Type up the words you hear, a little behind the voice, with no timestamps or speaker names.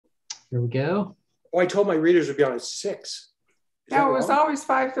Here we go. Oh, I told my readers would be on at 6. Is that No, it was wrong? always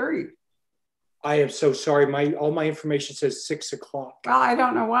 5:30. I am so sorry. All my information says 6 o'clock. Well, I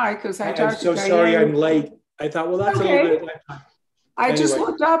don't know why, because I I'm talked to so Diane. sorry I'm late. I thought, well, that's a little Okay. bit of time. I just Anyway.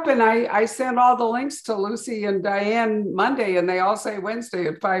 looked up and I sent all the links to Lucy and Diane Monday, and they all say Wednesday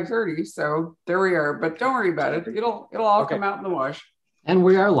at 5:30. So there we are. But don't worry about it. It'll all Okay. come out in the wash. And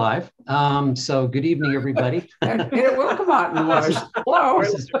we are live. So good evening, everybody. And it will come out in the wash. Hello.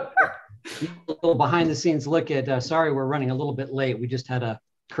 This is a little behind the scenes look at, sorry, we're running a little bit late. We just had a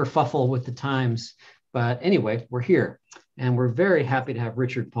kerfuffle with the times. But anyway, we're here. And we're very happy to have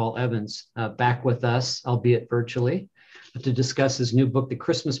Richard Paul Evans back with us, albeit virtually, to discuss his new book, The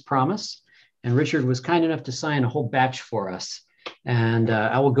Christmas Promise. And Richard was kind enough to sign a whole batch for us. And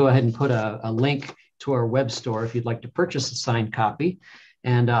I will go ahead and put a link to our web store if you'd like to purchase a signed copy.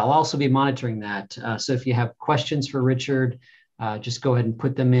 And I'll also be monitoring that. So if you have questions for Richard, just go ahead and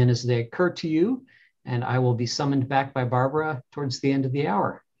put them in as they occur to you. And I will be summoned back by Barbara towards the end of the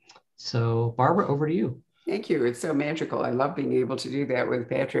hour. So Barbara, over to you. Thank you. It's so magical. I love being able to do that with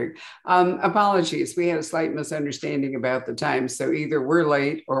Patrick. Apologies. We had a slight misunderstanding about the time. So either we're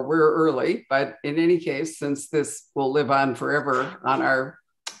late or we're early. But in any case, since this will live on forever on our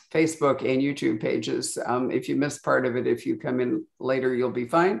Facebook and YouTube pages, if you miss part of it, if you come in later, you'll be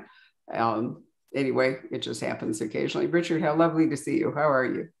fine. Anyway, it just happens occasionally. Richard, how lovely to see you. How are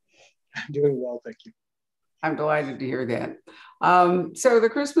you? I'm doing well, thank you. I'm delighted to hear that. So The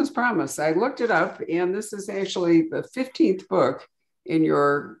Christmas Promise, I looked it up, and this is actually the 15th book in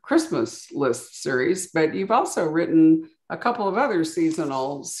your Christmas list series, but you've also written a couple of other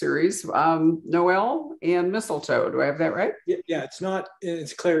seasonal series, Noel and Mistletoe. Do I have that right? Yeah,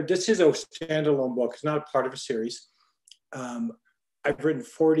 it's clear. This is a standalone book. It's not part of a series. I've written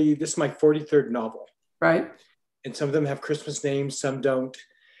 40, this is my 43rd novel. Right. And some of them have Christmas names, some don't.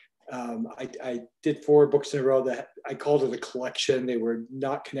 I did 4 books in a row that I called it a collection. They were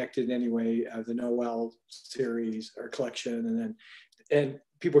not connected in any way. The Noel series or collection, and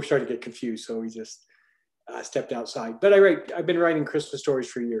people were starting to get confused. So we just stepped outside. But I've been writing Christmas stories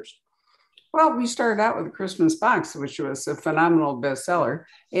for years. Well, we started out with a Christmas Box, which was a phenomenal bestseller.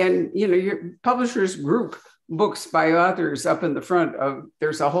 And, you know, your publishers group books by authors up in the front of,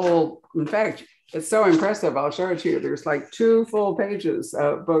 there's a whole, in fact, it's so impressive. I'll show it to you. There's like 2 full pages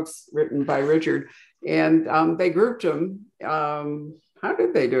of books written by Richard, and they grouped them. How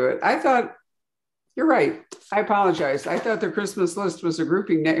did they do it? I thought, you're right. I apologize. I thought the Christmas list was a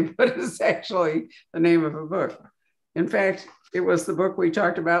grouping name, but it's actually the name of a book. In fact, it was the book we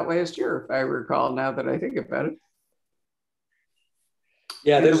talked about last year, if I recall, now that I think about it.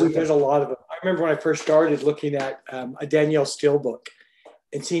 Yeah, there's a lot of them. I remember when I first started looking at a Danielle Steele book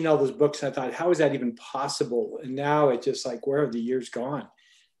and seeing all those books, and I thought, how is that even possible? And now it's just like, where have the years gone?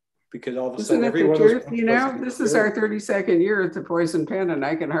 Because all of a sudden, every one of those books, you know, this is our 32nd year at the Poison Pen, and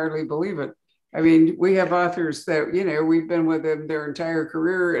I can hardly believe it. I mean, we have authors that, you know, we've been with them their entire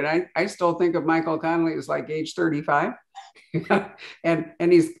career, and I still think of Michael Connelly as like age 35, and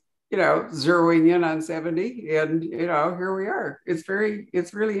he's, you know, zeroing in on 70, and, you know, here we are. It's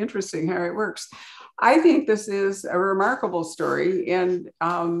really interesting how it works. I think this is a remarkable story, and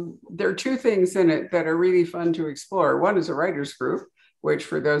there are 2 things in it that are really fun to explore. One is a writer's group, which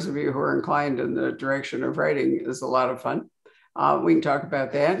for those of you who are inclined in the direction of writing is a lot of fun. We can talk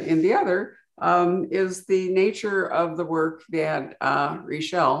about that. And the other is the nature of the work that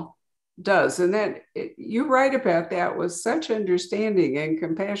Richelle does. And that you write about that with such understanding and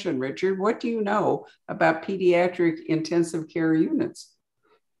compassion, Richard. What do you know about pediatric intensive care units?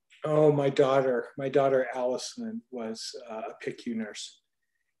 Oh, my daughter Allison was a PICU nurse.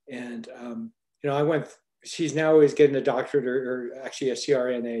 And, you know, she's now is getting a doctorate or actually a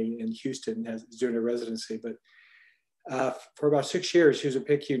CRNA in Houston, is doing a residency. But for about 6 years, she was a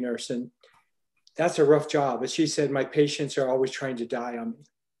PICU nurse. And that's a rough job. As she said, my patients are always trying to die on me.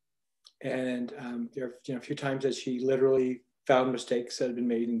 And there are, you know, a few times that she literally found mistakes that had been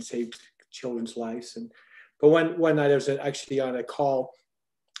made and saved children's lives. But one night I was actually on a call.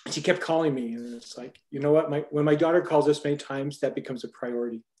 She kept calling me, and it's like, you know what? When my daughter calls this many times, that becomes a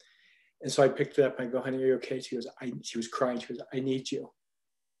priority. And so I picked it up and I go, honey, are you okay? She was crying. She goes, I need you.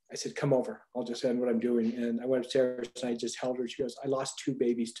 I said, come over. I'll just end what I'm doing. And I went upstairs and I just held her. She goes, I lost 2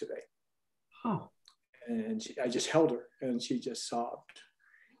 babies today. Oh. And I just held her, and she just sobbed.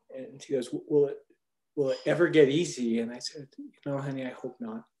 And she goes, will it ever get easy? And I said, you know, honey, I hope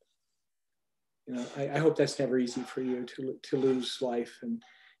not. You know, I hope that's never easy for you to lose life. And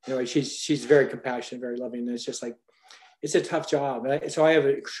anyway, she's very compassionate, very loving. And it's just like, it's a tough job. So I have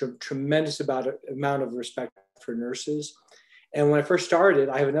a tremendous amount of respect for nurses And when I first started,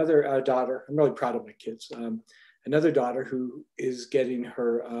 I have another daughter. I'm really proud of my kids. Another daughter who is getting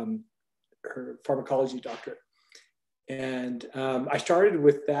her pharmacology doctorate. And I started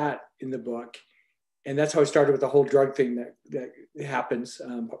with that in the book. And that's how I started with the whole drug thing that happens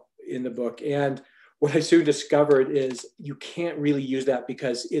in the book. And what I soon discovered is you can't really use that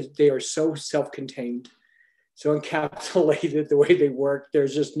because they are so self-contained, so encapsulated the way they work.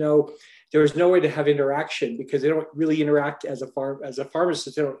 There's no way to have interaction because they don't really interact as a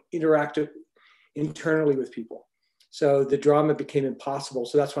pharmacist. They don't interact internally with people. So the drama became impossible.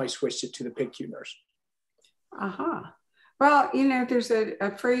 So that's why I switched it to the PICU nurse. Uh-huh. Well, there's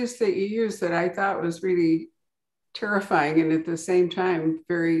a phrase that you use that I thought was really terrifying and at the same time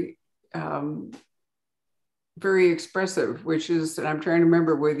very, very expressive, which is, and I'm trying to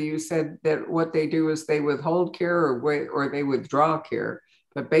remember whether you said that what they do is they withhold care or they withdraw care.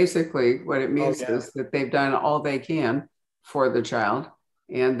 But basically what it means is that they've done all they can for the child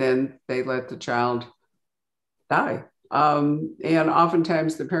and then they let the child die. And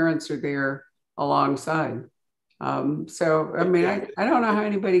oftentimes the parents are there alongside. So, I mean, I don't know how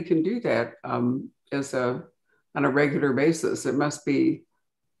anybody can do that on a regular basis. It must be,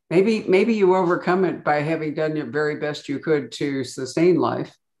 maybe you overcome it by having done your very best you could to sustain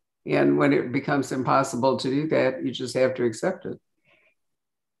life. And when it becomes impossible to do that, you just have to accept it.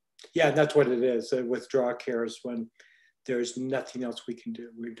 Yeah, that's what it is. Withdrawal care is when there's nothing else we can do.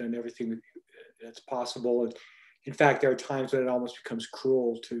 We've done everything that's possible. And in fact, there are times when it almost becomes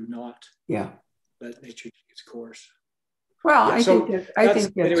cruel to not let nature take its course. Well, I think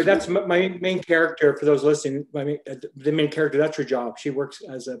that's my main character. For those listening, the main character, that's her job. She works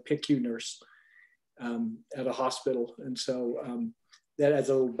as a PICU nurse at a hospital. And so that adds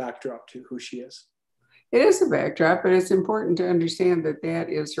a little backdrop to who she is. It is a backdrop, but it's important to understand that that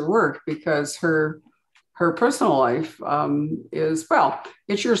is her work because her personal life is, well,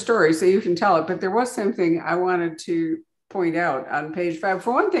 it's your story, so you can tell it. But there was something I wanted to point out on page 5.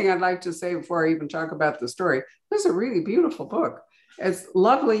 For one thing, I'd like to say before I even talk about the story, this is a really beautiful book. It's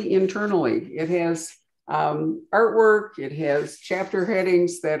lovely internally. It has artwork. It has chapter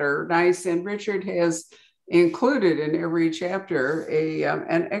headings that are nice. And Richard has included in every chapter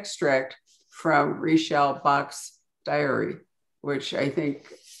an extract from Richelle Bach's diary, which I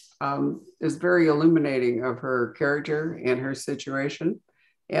think is very illuminating of her character and her situation.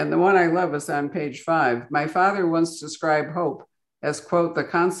 And the one I love is on page 5. My father once described hope as, quote, the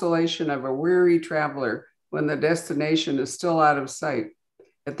consolation of a weary traveler when the destination is still out of sight.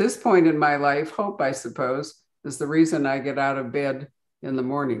 At this point in my life, hope, I suppose, is the reason I get out of bed in the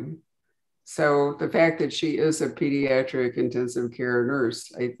morning. So the fact that she is a pediatric intensive care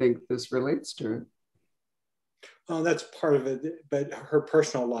nurse, I think this relates to it. Well, that's part of it, but her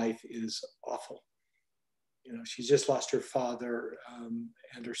personal life is awful. She's just lost her father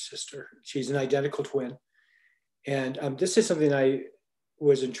and her sister. She's an identical twin. And this is something that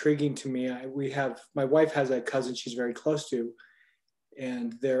was intriguing to me. My wife has a cousin she's very close to,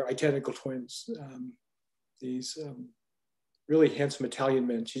 and they're identical twins. These really handsome Italian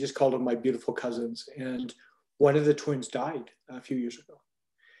men. She just called them my beautiful cousins. And one of the twins died a few years ago.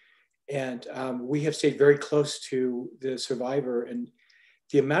 And we have stayed very close to the survivor. And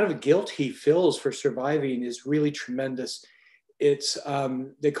the amount of guilt he feels for surviving is really tremendous. It's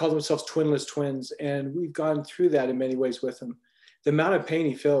they call themselves twinless twins. And we've gone through that in many ways with him. The amount of pain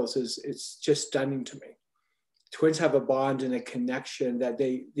he feels it's just stunning to me. Twins have a bond and a connection that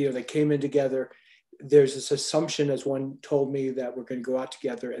they came in together. There's this assumption, as one told me, that we're going to go out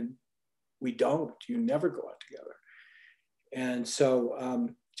together, and we don't. You never go out together. And so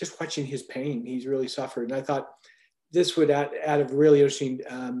just watching his pain, he's really suffered. And I thought this would add a really interesting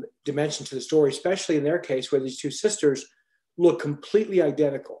dimension to the story, especially in their case where these two sisters look completely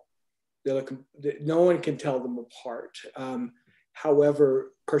identical. No one can tell them apart.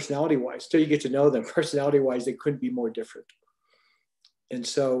 However, personality-wise, till you get to know them, personality-wise, they couldn't be more different. And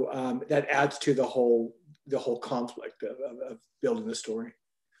so that adds to the whole conflict of building the story.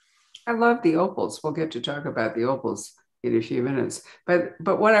 I love the opals. We'll get to talk about the opals in a few minutes. But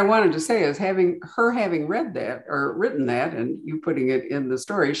what I wanted to say is having read that or written that and you putting it in the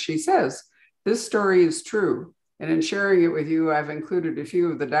story, she says, this story is true. And in sharing it with you, I've included a few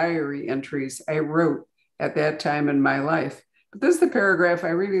of the diary entries I wrote at that time in my life. But this is the paragraph I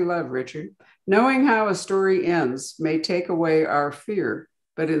really love, Richard. Knowing how a story ends may take away our fear,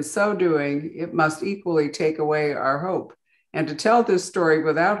 but in so doing, it must equally take away our hope. And to tell this story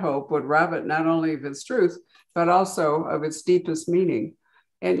without hope would rob it not only of its truth, but also of its deepest meaning.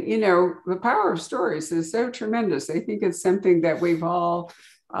 And, the power of stories is so tremendous. I think it's something that we've all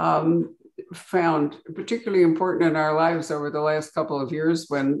found particularly important in our lives over the last couple of years,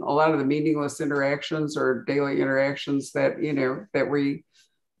 when a lot of the meaningless interactions or daily interactions that, you know, that we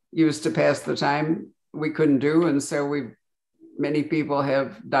used to pass the time, we couldn't do. And so many people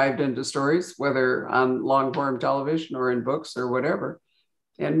have dived into stories, whether on long form television or in books or whatever.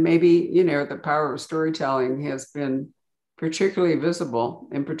 And maybe, you know, the power of storytelling has been particularly visible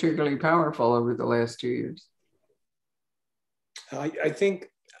and particularly powerful over the last 2 years. I think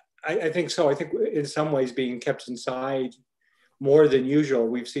so. I think in some ways being kept inside more than usual.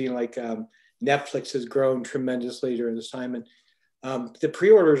 We've seen like Netflix has grown tremendously during this time. And the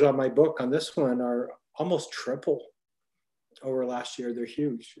pre-orders on my book on this one are almost triple over last year. They're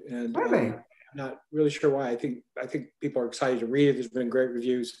huge. And I'm not really sure why. I think people are excited to read it. There's been great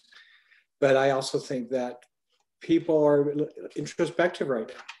reviews. But I also think that people are introspective right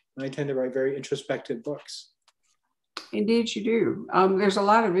now. I tend to write very introspective books. Indeed, you do. There's a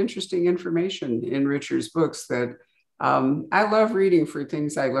lot of interesting information in Richard's books that I love reading for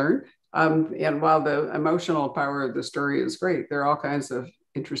things I learn. And while the emotional power of the story is great, there are all kinds of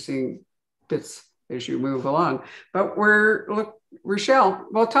interesting bits as you move along. But Rochelle,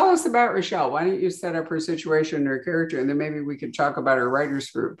 well, tell us about Rochelle. Why don't you set up her situation and her character, and then maybe we could talk about her writers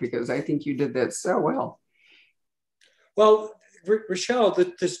group, because I think you did that so well. Well, Rochelle,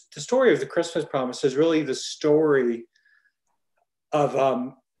 the story of The Christmas Promise is really the story of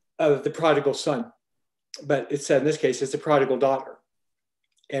the prodigal son. But it's in this case, it's the prodigal daughter.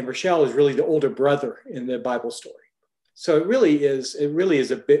 And Rochelle is really the older brother in the Bible story. So it really is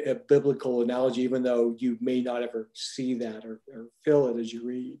a biblical analogy, even though you may not ever see that or feel it as you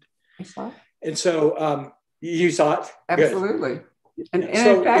read. I saw it. And so you saw it? Absolutely. Good. And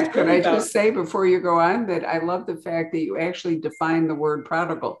so in fact, could I just say before you go on that I love the fact that you actually define the word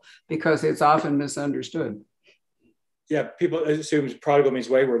prodigal, because it's often misunderstood. Yeah, people assume prodigal means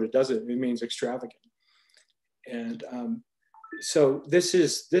wayward. It doesn't. It means extravagant. And so this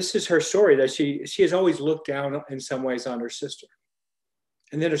is her story, that she has always looked down in some ways on her sister.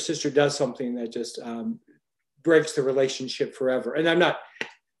 And then her sister does something that just breaks the relationship forever. And I'm not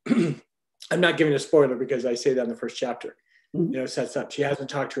giving a spoiler because I say that in the first chapter. You know, sets up. She hasn't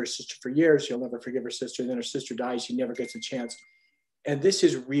talked to her sister for years. She'll never forgive her sister. And then her sister dies. She never gets a chance. And this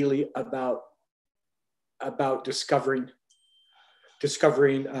is really about discovering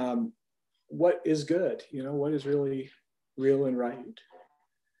what is good. You know, what is really real and right.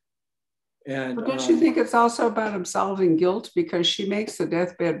 And but don't you think it's also about absolving guilt? Because she makes a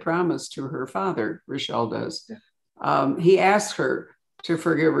deathbed promise to her father. Rochelle does. Yeah. He asks her to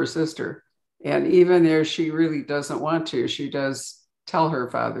forgive her sister. And even there, she really doesn't want to. She does tell her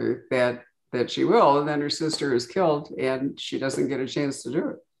father that she will, and then her sister is killed, and she doesn't get a chance to do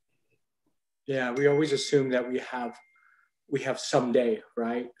it. Yeah, we always assume that we have someday,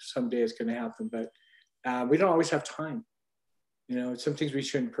 right? Someday it's going to happen, but we don't always have time. You know, some things we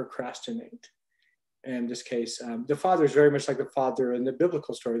shouldn't procrastinate. And in this case, the father is very much like the father in the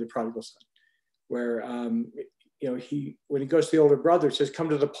biblical story, the prodigal son, where you know, when he goes to the older brother, says, "Come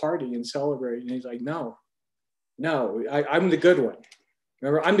to the party and celebrate." And he's like, no, I'm the good one.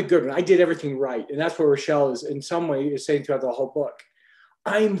 Remember, I'm the good one. I did everything right. And that's what Rochelle is in some way is saying throughout the whole book.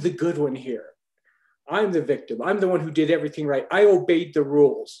 I'm the good one here. I'm the victim. I'm the one who did everything right. I obeyed the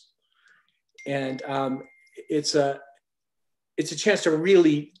rules. And it's a chance to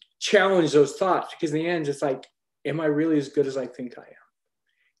really challenge those thoughts, because in the end, it's like, am I really as good as I think I am?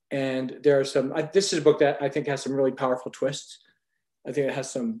 And there are this is a book that I think has some really powerful twists. I think it has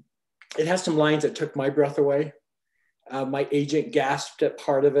some lines that took my breath away. My agent gasped at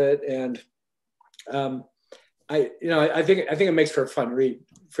part of it. And I think it makes for a fun read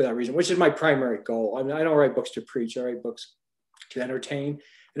for that reason, which is my primary goal. I mean, I don't write books to preach. I write books to entertain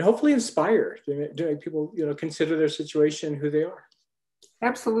and hopefully inspire, to make people, you know, consider their situation, who they are.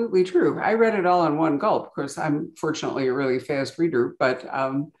 Absolutely true. I read it all in one gulp. Of course, I'm fortunately a really fast reader, but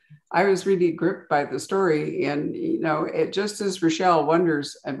I was really gripped by the story. And, you know, it just as Rochelle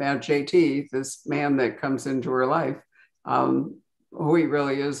wonders about JT, this man that comes into her life, who he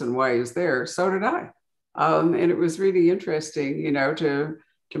really is and why he's there, so did I. And it was really interesting, you know, to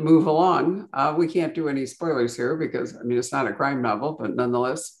move along. We can't do any spoilers here because, I mean, it's not a crime novel, but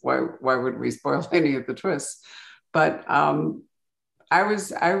nonetheless, why would we spoil any of the twists? But I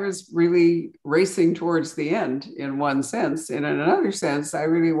was really racing towards the end in one sense. And in another sense, I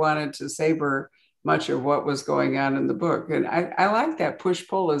really wanted to savor much of what was going on in the book. And I like that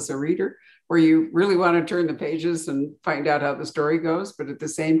push-pull as a reader, where you really want to turn the pages and find out how the story goes. But at the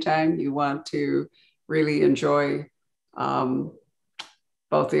same time, you want to really enjoy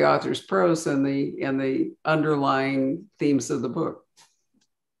both the author's prose and the underlying themes of the book.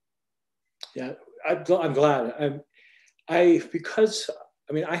 Yeah, I'm glad. Because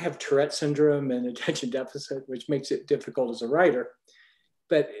I mean, I have Tourette syndrome and attention deficit, which makes it difficult as a writer.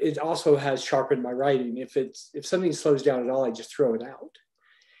 But it also has sharpened my writing. If something slows down at all, I just throw it out.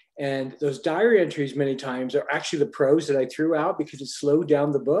 And those diary entries many times are actually the prose that I threw out because it slowed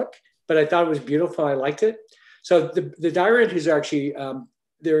down the book. But I thought it was beautiful. I liked it. So the diary entries are actually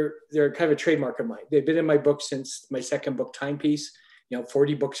they're kind of a trademark of mine. They've been in my book since my second book, Timepiece,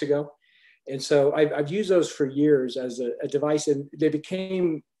 40 books ago. And so I've used those for years as a device, and they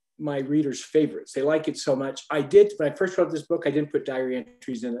became my readers' favorites. They like it so much. When I first wrote this book, I didn't put diary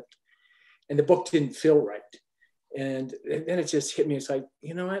entries in it, and the book didn't feel right. And then it just hit me. It's like,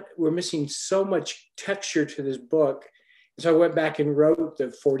 you know what? We're missing so much texture to this book. And so I went back and wrote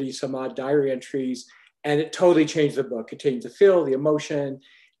the 40 some odd diary entries, and it totally changed the book. It changed the feel, the emotion,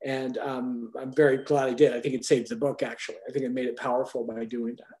 and I'm very glad I did. I think it saved the book, actually. I think it made it powerful by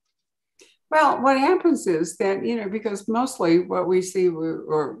doing that. Well, what happens is that, because mostly what we see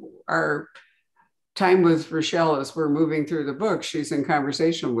or our time with Richelle as we're moving through the book, she's in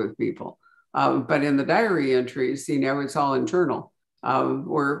conversation with people. But in the diary entries, it's all internal.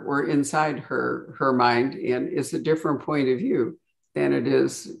 We're inside her mind, and it's a different point of view than it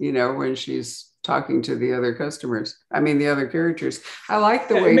is, when she's talking to the other customers. I mean, the other characters. I like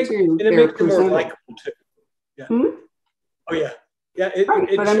the way too. And it makes them more likable too. Yeah. Oh yeah. Yeah,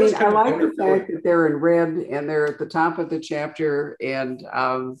 but I mean, I like the fact that they're in red and they're at the top of the chapter, and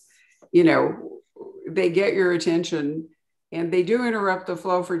they get your attention, and they do interrupt the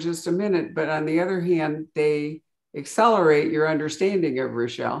flow for just a minute. But on the other hand, they accelerate your understanding of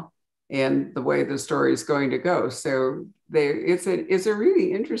Richelle and the way the story is going to go. So it's a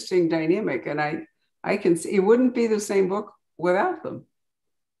really interesting dynamic, and I can see it wouldn't be the same book without them.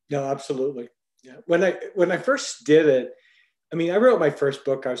 No, absolutely. Yeah. When I first did it, I mean, I wrote my first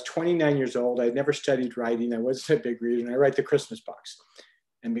book. I was 29 years old. I'd never studied writing. I wasn't a big reader. And I write The Christmas Box,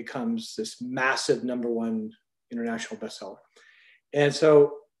 and becomes this massive #1 international bestseller. And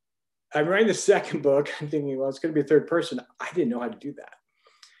so I'm writing the second book. I'm thinking, well, it's going to be a third person. I didn't know how to do that.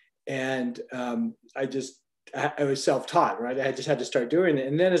 And I was self-taught, right? I just had to start doing it.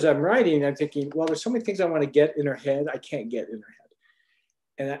 And then as I'm writing, I'm thinking, well, there's so many things I want to get in her head. I can't get in her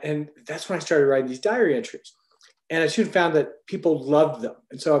head. And that's when I started writing these diary entries. And I soon found that people loved them.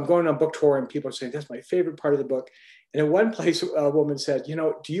 And so I'm going on book tour, and people are saying, that's my favorite part of the book. And in one place, a woman said,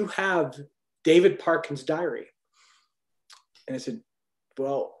 do you have David Parkin's diary? And I said,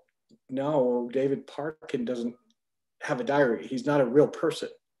 well, no, David Parkin doesn't have a diary. He's not a real person.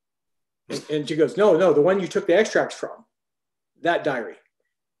 And she goes, no, the one you took the extracts from, that diary.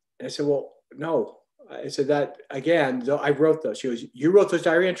 And I said, well, no. I said that again, though I wrote those. She goes, you wrote those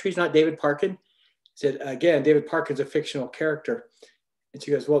diary entries, not David Parkin? I said, again, David Parkin's a fictional character. And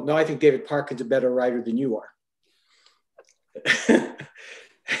she goes, well, no, I think David Parkin's a better writer than you are.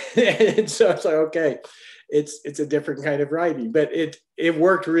 And so it's like, okay, it's a different kind of writing, but it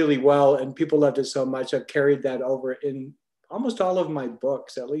worked really well, and people loved it so much. I've carried that over in almost all of my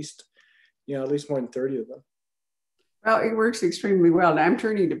books, at least more than 30 of them. Well, it works extremely well. And I'm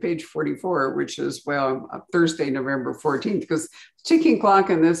turning to page 44, which is, Thursday, November 14th, because ticking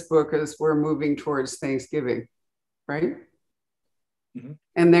clock in this book is we're moving towards Thanksgiving, right? Mm-hmm.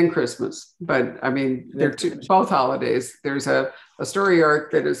 And then Christmas. But I mean, they're both holidays. There's a story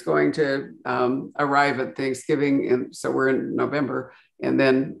arc that is going to arrive at Thanksgiving. And so we're in November. And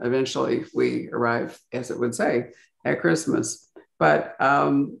then eventually we arrive, as it would say, at Christmas. But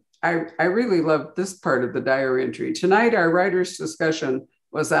I really love this part of the diary entry. Tonight, our writer's discussion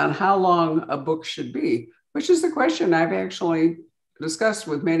was on how long a book should be, which is a question I've actually discussed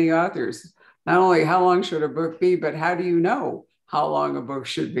with many authors. Not only how long should a book be, but how do you know how long a book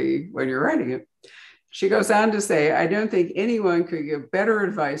should be when you're writing it? She goes on to say, I don't think anyone could give better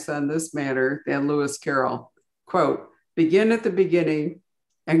advice on this matter than Lewis Carroll. Quote, begin at the beginning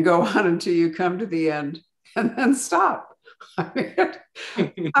and go on until you come to the end, and then stop. I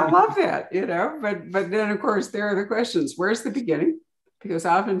mean, I love that, but then of course there are the questions. Where's the beginning? Because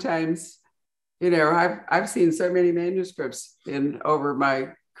oftentimes, I've seen so many manuscripts over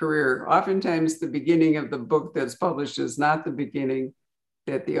my career. Oftentimes the beginning of the book that's published is not the beginning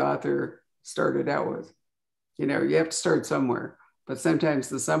that the author started out with. You have to start somewhere, but sometimes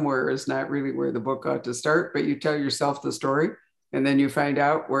the somewhere is not really where the book ought to start, but you tell yourself the story, and then you find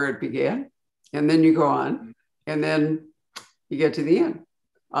out where it began, and then you go on, and then you get to the end.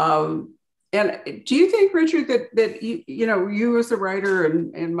 And do you think, Richard, that you as a writer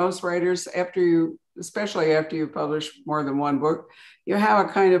and most writers, especially after you publish more than one book, you have a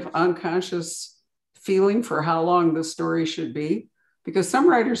kind of unconscious feeling for how long the story should be? Because some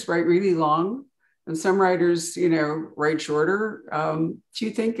writers write really long and some writers, write shorter. Do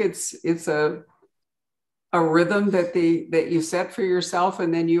you think it's a rhythm that you set for yourself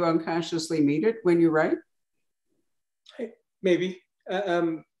and then you unconsciously meet it when you write? Maybe.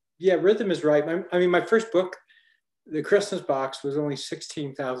 Yeah, rhythm is right. I mean, my first book, The Christmas Box, was only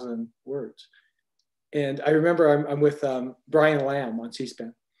 16,000 words. And I remember I'm with Brian Lamb on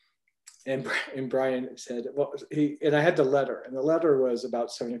C-SPAN. And Brian said, well, and I had the letter, and the letter was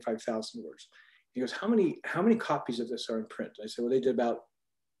about 75,000 words. He goes, how many copies of this are in print? I said, well, they did about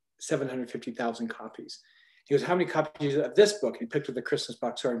 750,000 copies. He goes, how many copies of this book? He picked up The Christmas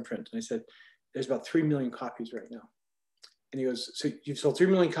Box are in print. And I said, there's about 3 million copies right now. And he goes, so you've sold 3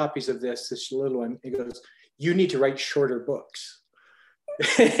 million copies of this little one. He goes, you need to write shorter books.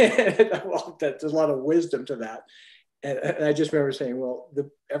 Well, there's a lot of wisdom to that. And I just remember saying, well,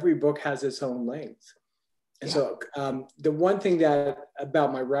 every book has its own length. And so the one thing that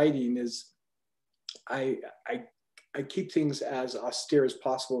about my writing is I keep things as austere as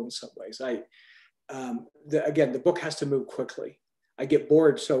possible in some ways. Again, the book has to move quickly. I get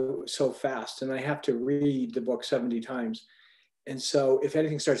bored so fast, and I have to read the book 70 times. And so if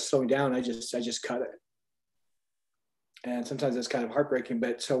anything starts slowing down, I just cut it. And sometimes it's kind of heartbreaking.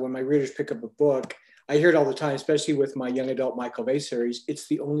 But so when my readers pick up a book, I hear it all the time, especially with my young adult Michael Vase series. It's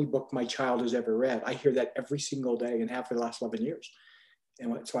the only book my child has ever read. I hear that every single day and have for the last 11 years.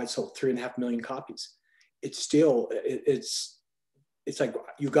 And that's why I sold 3.5 million copies. It's still, it's like,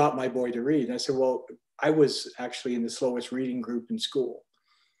 you got my boy to read. And I said, well, I was actually in the slowest reading group in school.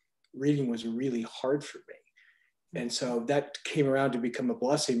 Reading was really hard for me. And so that came around to become a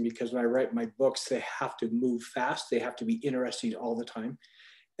blessing, because when I write my books, they have to move fast. They have to be interesting all the time.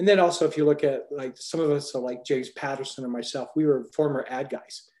 And then also, if you look at, like, some of us, so like James Patterson and myself, we were former ad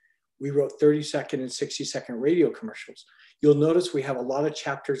guys. We wrote 30-second and 60-second radio commercials. You'll notice we have a lot of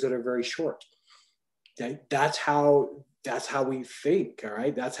chapters that are very short. Okay? That's how we think. All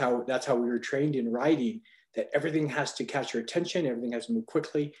right. That's how we were trained in writing, that everything has to catch your attention. Everything has to move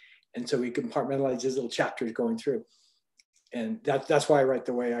quickly. And so we compartmentalize these little chapters going through. And that's why I write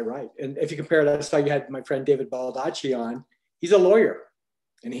the way I write. And if you compare that, I saw you had my friend David Baldacci on. He's a lawyer.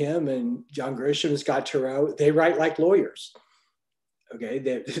 And him and John Grisham and Scott Turow, they write like lawyers. Okay,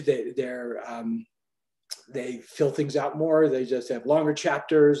 they fill things out more. They just have longer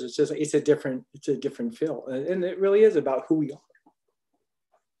chapters. It's a different feel, and it really is about who we are.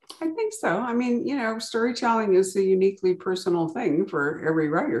 I think so. I mean, storytelling is a uniquely personal thing for every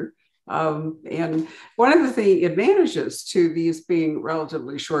writer. And one of the advantages to these being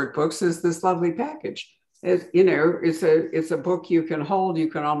relatively short books is this lovely package. It's a book you can hold, you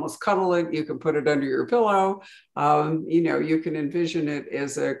can almost cuddle it, you can put it under your pillow. You can envision it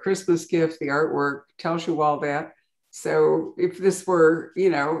as a Christmas gift. The artwork tells you all that. So if this were,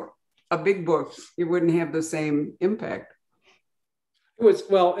 a big book, it wouldn't have the same impact. It was,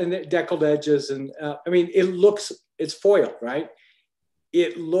 well, and the deckled edges, and it's foil, right?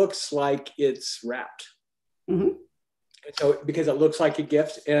 It looks like it's wrapped. Mm-hmm. So because it looks like a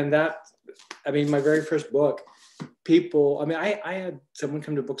gift, and my very first book, I had someone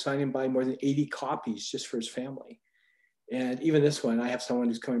come to book signing and buy more than 80 copies just for his family. And even this one, I have someone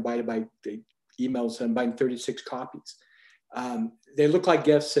who's coming by to buy, they emails and buying 36 copies. They look like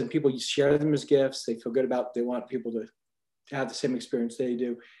gifts, and people share them as gifts. They feel good they want people to have the same experience they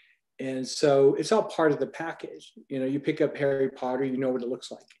do. And so it's all part of the package. You pick up Harry Potter, you know what it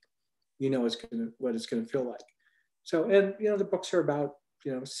looks like. You know what it's going to feel like. So, and, the books are about,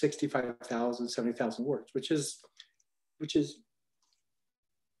 65,000, 70,000 words, which is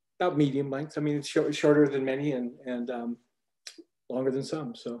about medium length. It's shorter than many and longer than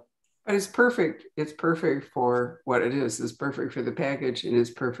some. So, but it's perfect. It's perfect for what it is. It's perfect for the package, and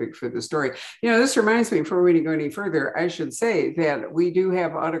it's perfect for the story. This reminds me, before we go any further, I should say that we do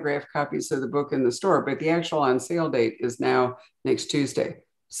have autographed copies of the book in the store, but the actual on sale date is now next Tuesday.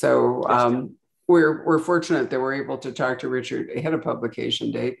 So we're fortunate that we're able to talk to Richard ahead of publication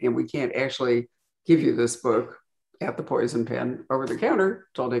date, and we can't actually give you this book at the Poison Pen over the counter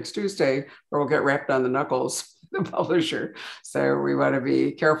till next Tuesday, or we'll get wrapped on the knuckles, the publisher. So we want to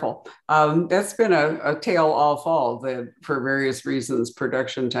be careful. That's been a tale all fall, that for various reasons,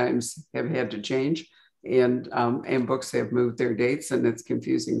 production times have had to change, and books have moved their dates, and it's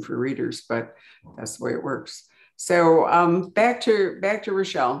confusing for readers, but that's the way it works. So back to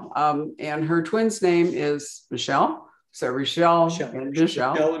Rochelle, and her twin's name is Michelle. So Rochelle and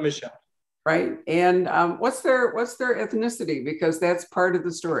Michelle. Michelle and Michelle. Right. And what's their ethnicity? Because that's part of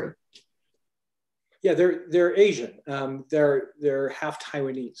the story. Yeah, they're Asian. They're half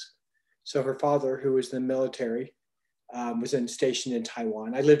Taiwanese. So her father, who was in the military, was then stationed in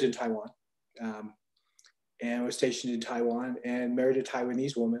Taiwan. I lived in Taiwan, and was stationed in Taiwan and married a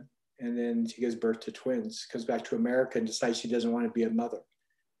Taiwanese woman. And then she gives birth to twins, comes back to America and decides she doesn't want to be a mother.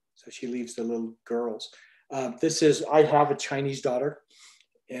 So she leaves the little girls. I have a Chinese daughter,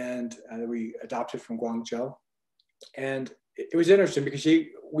 and we adopted from Guangzhou. And it was interesting because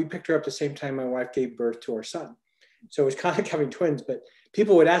we picked her up the same time my wife gave birth to our son. So it was kind of like having twins, but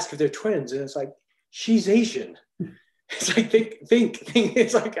people would ask if they're twins. And it's like, she's Asian. It's like, think.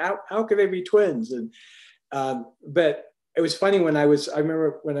 It's like, how could they be twins? And, but it was funny I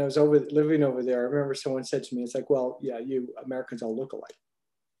remember when I was living over there, I remember someone said to me, it's like, well, yeah, you Americans all look alike.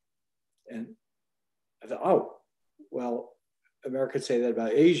 And I thought, oh, well, Americans say that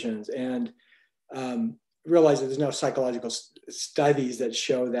about Asians. And realize that there's no psychological studies that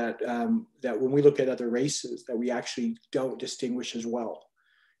show that that when we look at other races, that we actually don't distinguish as well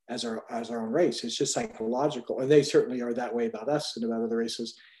as our own race. It's just psychological. And they certainly are that way about us and about other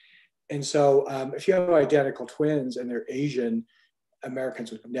races. And so if you have identical twins and they're Asian,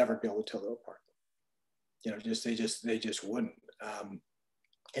 Americans would never be able to tell them apart. You know, they just wouldn't.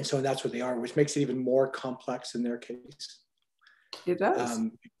 And so that's what they are, which makes it even more complex in their case. It does.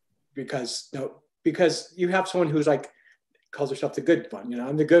 Because you have someone who's like, calls herself the good one, you know,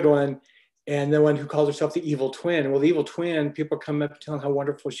 I'm the good one. And the one who calls herself the evil twin. Well, the evil twin, people come up telling how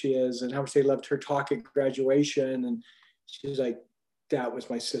wonderful she is and how much they loved her talk at graduation. And she's like, that was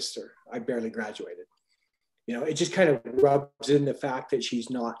my sister. I barely graduated. You know, it just kind of rubs in the fact that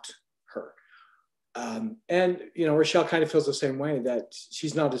she's not her. And, you know, Rochelle kind of feels the same way, that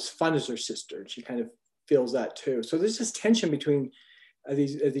she's not as fun as her sister. She kind of feels that too. So there's this tension between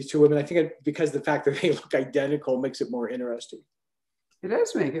these two women. I think because the fact that they look identical makes it more interesting. It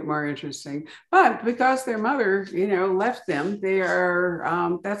does make it more interesting. But because their mother, you know, left them, they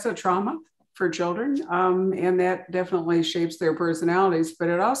are, that's a trauma for children. And that definitely shapes their personalities, but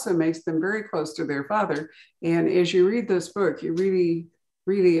it also makes them very close to their father. And as you read this book, you really,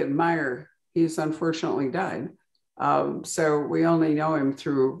 really admire. He's unfortunately died. So we only know him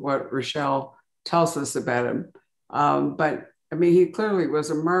through what Rochelle tells us about him. But I mean, he clearly was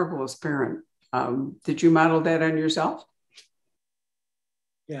a marvelous parent. Did you model that on yourself?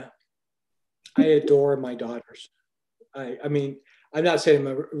 Yeah, I adore my daughters. I mean, I'm not saying I'm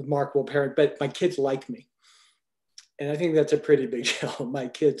a remarkable parent, but my kids like me. And I think that's a pretty big deal. My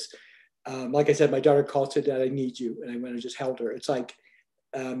kids, like I said, my daughter calls it, Dad, I need you. And I went and just held her. It's like,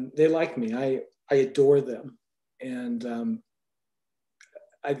 they like me. I adore them. And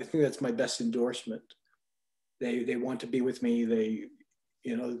I think that's my best endorsement. They want to be with me.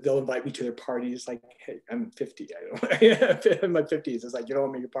 They'll invite me to their parties. Like, hey, I'm 50. I'm in my 50s. It's like, you don't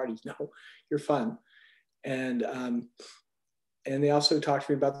want me at your parties. No, you're fun. And they also talk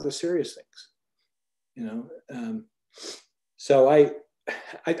to me about the serious things, you know. So I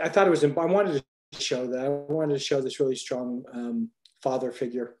thought it was, I wanted to show that. I wanted to show this really strong father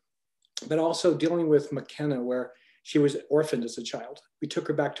figure, but also dealing with McKenna, where she was orphaned as a child. We took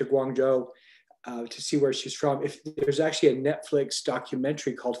her back to Guangzhou to see where she's from. There's actually a Netflix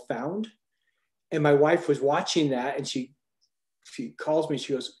documentary called Found. And my wife was watching that, and she calls me,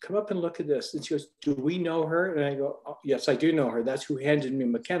 she goes, come up and look at this. And she goes, do we know her? And I go, oh, yes, I do know her. That's who handed me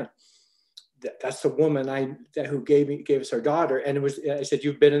McKenna. That's the woman who gave us our daughter. And I said,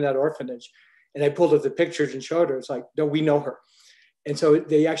 you've been in that orphanage. And I pulled up the pictures and showed her. It's like, no, we know her. And so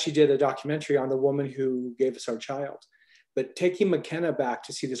they actually did a documentary on the woman who gave us our child. But taking McKenna back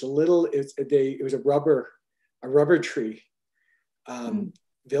to see this little, it was a rubber tree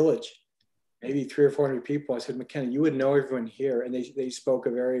village, maybe 300 or 400 people. I said, McKenna, you would know everyone here. And they spoke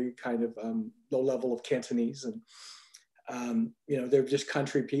a very kind of low level of Cantonese. And, they're just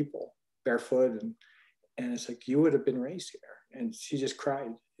country people, barefoot. And it's like, you would have been raised here. And she just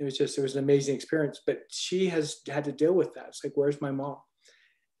cried. It was an amazing experience, but she has had to deal with that. It's like, where's my mom?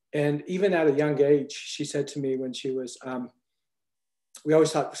 And even at a young age, she said to me when she was, we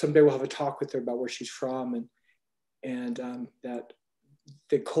always thought someday we'll have a talk with her about where she's from and that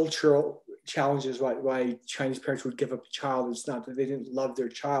the cultural challenges why Chinese parents would give up a child. It's not that they didn't love their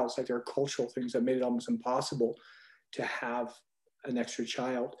child. It's like there are cultural things that made it almost impossible to have an extra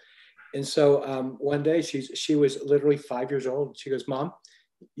child. And so one day she was literally 5 years old. She goes, Mom,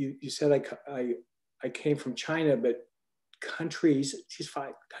 you said I came from China, but countries, she's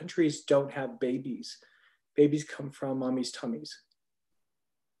 5, countries don't have babies. Babies come from mommy's tummies.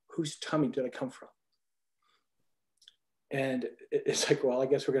 Whose tummy did I come from? And it's like, well, I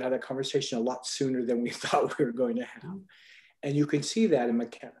guess we're gonna have that conversation a lot sooner than we thought we were going to have. And you can see that in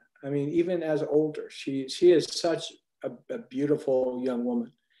McKenna. I mean, even as older, she is such a beautiful young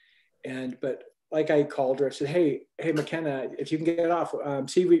woman. But like I called her, I said, hey, McKenna, if you can get off,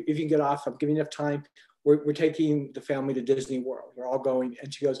 see if you can get off. I'm giving you enough time. We're taking the family to Disney World. We're all going.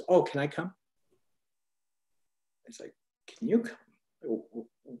 And she goes, oh, can I come? It's like, can you come?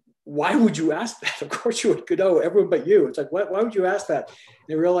 Why would you ask that? Of course you would know, everyone but you. It's like, why would you ask that? And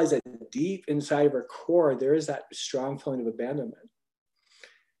they realize that deep inside of her core, there is that strong feeling of abandonment.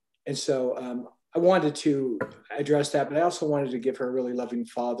 And so I wanted to address that, but I also wanted to give her a really loving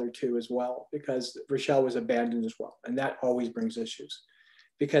father too, as well, because Rochelle was abandoned as well. And that always brings issues,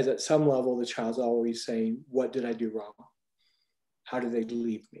 because at some level, the child's always saying, what did I do wrong? How did they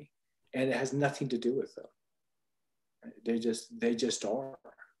leave me? And it has nothing to do with them. They just are.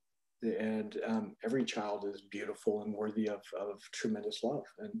 And every child is beautiful and worthy of tremendous love.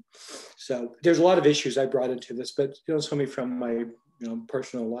 And so there's a lot of issues I brought into this, but so many from my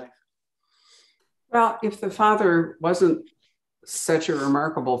personal life. Well, if the father wasn't such a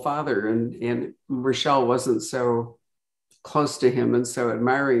remarkable father, and Rochelle wasn't so close to him and so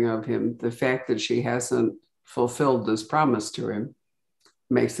admiring of him, the fact that she hasn't fulfilled this promise to him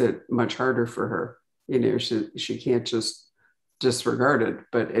makes it much harder for her. She can't just disregard it.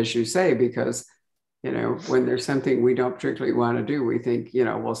 But as you say, because, when there's something we don't particularly want to do, we think,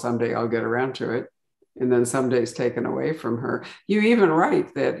 well, someday I'll get around to it. And then someday it's taken away from her. You even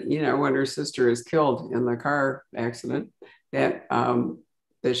write that, when her sister is killed in the car accident, that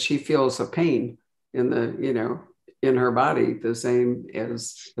she feels a pain in in her body, the same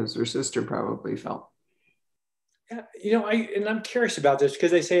as her sister probably felt. Yeah, I'm curious about this,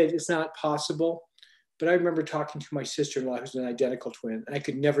 because they say it's not possible. But I remember talking to my sister-in-law, who's an identical twin, and I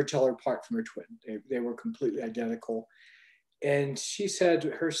could never tell her apart from her twin. They were completely identical. And she said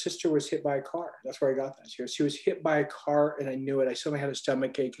her sister was hit by a car. That's where I got that. She was hit by a car, and I knew it. I suddenly had a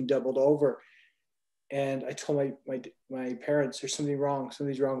stomach ache and doubled over. And I told my parents, there's something wrong.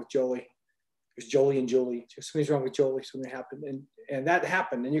 Something's wrong with Jolie. There's Jolie and Julie. Something's wrong with Jolie. Something happened. And that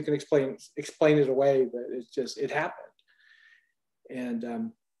happened. And you can explain it away, but it happened.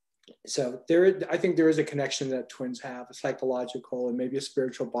 And so I think there is a connection that twins have, a psychological and maybe a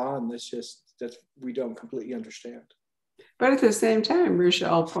spiritual bond that we don't completely understand. But at the same time,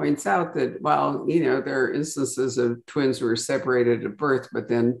 Rochelle points out that while, there are instances of twins who are separated at birth, but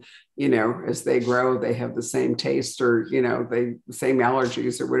then, as they grow, they have the same taste or, the same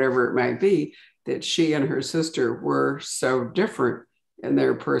allergies or whatever it might be, that she and her sister were so different in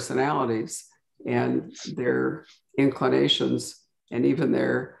their personalities and their inclinations and even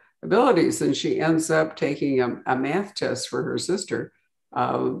their abilities. And she ends up taking a math test for her sister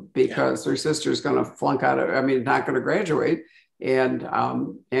because her sister's going to flunk out not going to graduate, and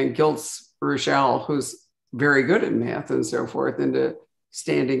guilts Rochelle, who's very good at math and so forth, into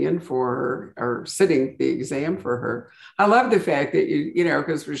standing in for her or sitting the exam for her. I love the fact that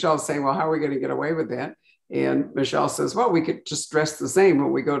because Rochelle's saying, well, how are we going to get away with that? And Michelle says, well, we could just dress the same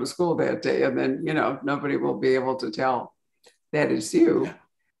when we go to school that day, and then nobody will be able to tell that it's you. Yeah.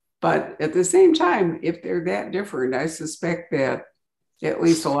 But at the same time, if they're that different, I suspect that at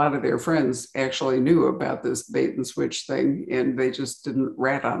least a lot of their friends actually knew about this bait and switch thing, and they just didn't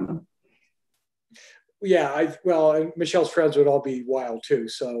rat on them. Yeah, and Michelle's friends would all be wild too.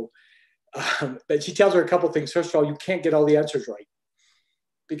 So, but she tells her a couple of things. First of all, you can't get all the answers right,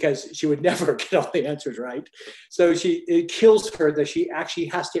 because she would never get all the answers right. So it kills her that she actually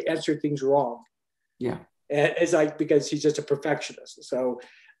has to answer things wrong. Yeah. And it's because she's just a perfectionist. So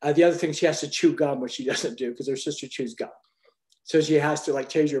the other thing, she has to chew gum, which she doesn't do because her sister chews gum. So she has to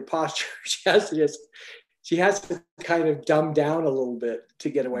change her posture. She has to kind of dumb down a little bit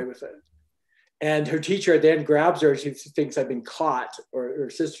to get away with it. And her teacher then grabs her. She thinks I've been caught, or her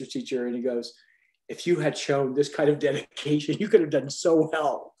sister's teacher. And he goes, if you had shown this kind of dedication, you could have done so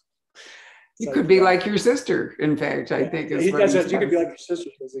well. You could be like your sister, in fact, I think. He does that. You could be like your sister.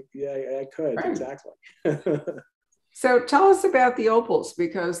 I was like, yeah, I could. Right. Exactly. So tell us about the Opals,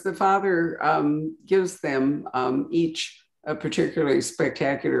 because the father gives them each a particularly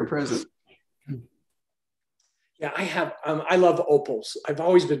spectacular present. Yeah, I love opals. I've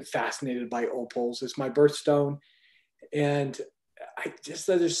always been fascinated by opals. It's my birthstone. And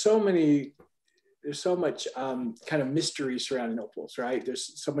there's so much kind of mystery surrounding opals, right?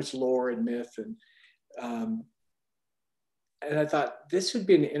 There's so much lore and myth. And I thought this would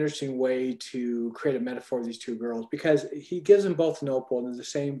be an interesting way to create a metaphor of these two girls, because he gives them both an opal, and they're the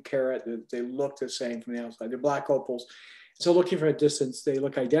same carat. They look the same from the outside. They're black opals. So looking from a distance, they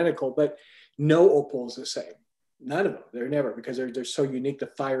look identical, but no opal is the same. None of them. They're never, because they're so unique, the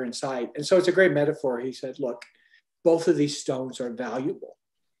fire inside. And so it's a great metaphor. He said, look, both of these stones are valuable,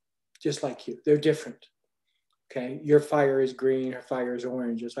 just like you. They're different. Okay, your fire is green, her fire is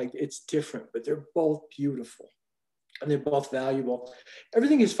orange. It's like, it's different, but they're both beautiful and they're both valuable.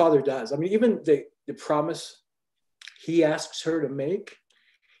 Everything his father does, I mean, even the promise he asks her to make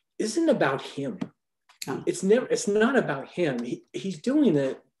isn't about him. Oh. It's not about him. He's doing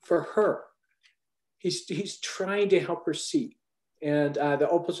it for her. He's trying to help her see. And the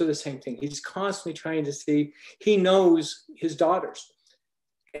opals are the same thing. He's constantly trying to see. He knows his daughters,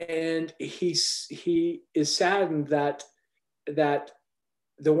 and he is saddened that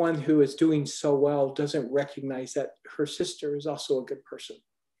the one who is doing so well doesn't recognize that her sister is also a good person.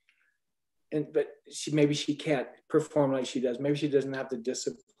 But maybe she can't perform like she does. Maybe she doesn't have the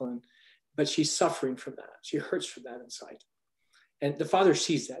discipline, but she's suffering from that. She hurts from that inside. And the father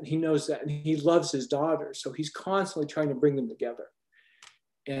sees that, and he knows that, and he loves his daughter. So he's constantly trying to bring them together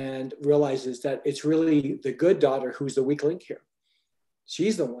and realizes that it's really the good daughter who's the weak link here.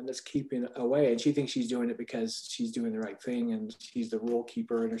 She's the one that's keeping away, and she thinks she's doing it because she's doing the right thing and she's the rule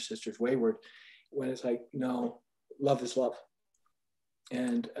keeper and her sister's wayward, when it's like, no, love is love.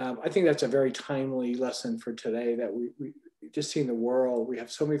 And I think that's a very timely lesson for today, that we just see in the world, we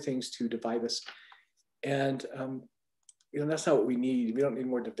have so many things to divide us. And that's not what we need. We don't need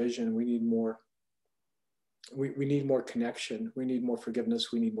more division. We need more. We need more connection. We need more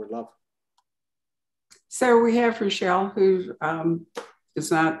forgiveness. We need more love. So we have Rochelle, who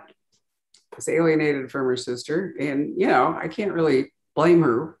is alienated from her sister, and I can't really blame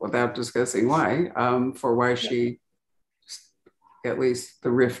her without discussing why she, at least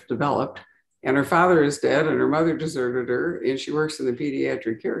the rift developed. And her father is dead, and her mother deserted her, and she works in the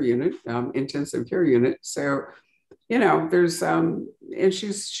pediatric care unit, intensive care unit. So there's and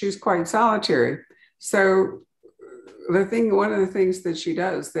she's quite solitary. So one of the things that she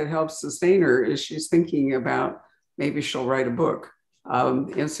does that helps sustain her is she's thinking about maybe she'll write a book.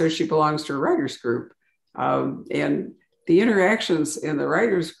 And so she belongs to a writer's group. And the interactions in the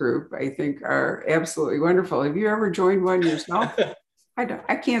writer's group, I think, are absolutely wonderful. Have you ever joined one yourself?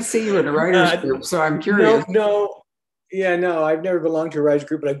 I can't see you in a writer's group, so I'm curious. No, I've never belonged to a writer's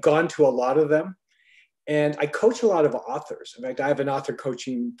group, but I've gone to a lot of them. And I coach a lot of authors. In fact, I have an author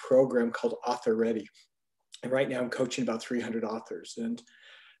coaching program called Author Ready. And right now I'm coaching about 300 authors. And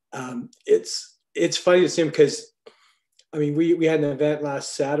it's funny to see them, because, I mean, we had an event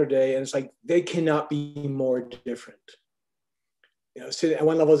last Saturday, and it's like, they cannot be more different. So at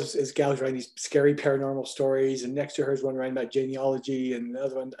one level, this gal is writing these scary paranormal stories, and next to her is one writing about genealogy, and the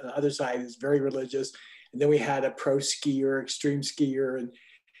other one on the other side is very religious. And then we had a pro skier, extreme skier, and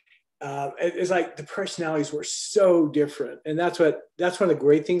it's like the personalities were so different. And that's one of the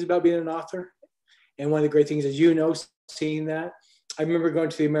great things about being an author. And one of the great things is, seeing that. I remember going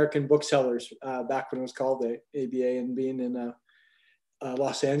to the American Booksellers back when it was called the ABA, and being in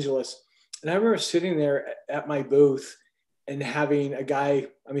Los Angeles. And I remember sitting there at my booth and having a guy,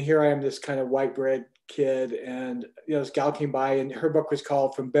 I mean, here I am, this kind of white bread kid, and this gal came by, and her book was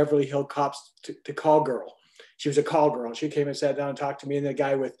called From Beverly Hills Cops to Call Girl. She was a call girl. She came and sat down and talked to me, and the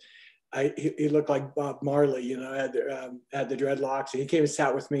guy he looked like Bob Marley, had the dreadlocks, and he came and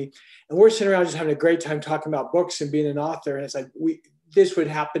sat with me, and we're sitting around just having a great time talking about books and being an author. And it's like, this would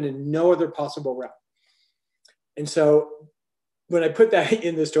happen in no other possible realm. And so when I put that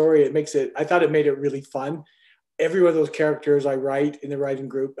in the story, I thought it made it really fun. Every one of those characters I write in the writing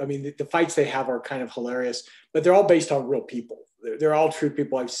group, I mean, the fights they have are kind of hilarious, but they're all based on real people. They're all true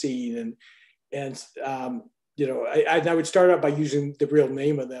people I've seen. And I would start out by using the real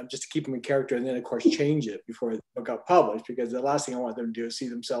name of them just to keep them in character, and then of course change it before the book got published, because the last thing I want them to do is see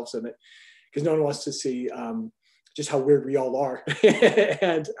themselves in it, because no one wants to see just how weird we all are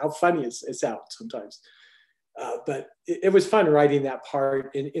and how funny it's out sometimes. But it was fun writing that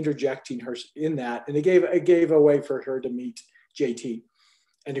part and interjecting her in that, and it gave a way for her to meet JT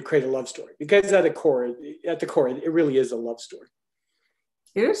and to create a love story, because at the core, it really is a love story.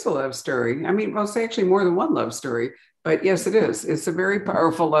 It is a love story. I mean, well, it's actually more than one love story, but yes, it is. It's a very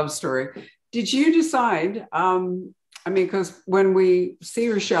powerful love story. Did you decide, because when we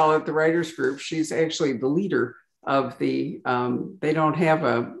see Rochelle at the writers group, she's actually the leader of they don't have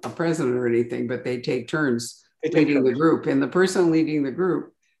a president or anything, but they take turns leading the group. And the person leading the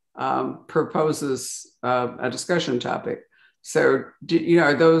group proposes a discussion topic. So,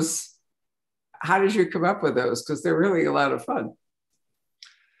 how did you come up with those? Because they're really a lot of fun.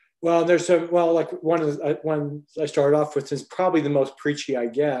 Well, there's like one I started off with is probably the most preachy I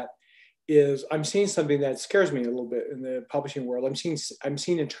get, is I'm seeing something that scares me a little bit in the publishing world. I'm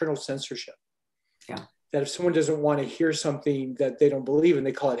seeing internal censorship. Yeah. That if someone doesn't want to hear something that they don't believe in,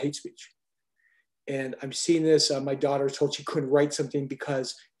 they call it hate speech. And I'm seeing this. My daughter told she couldn't write something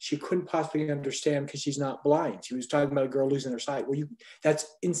because she couldn't possibly understand because she's not blind. She was talking about a girl losing her sight. Well, that's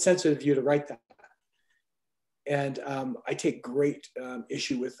insensitive of you to write that. And I take great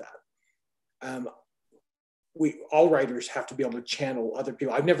issue with that. All writers have to be able to channel other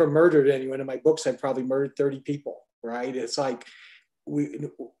people. I've never murdered anyone in my books. I've probably murdered 30 people, right? It's like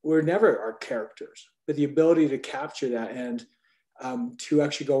we're never our characters, but the ability to capture that and to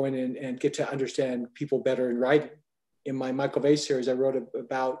actually go in and get to understand people better in writing. In my Michael Vase series, I wrote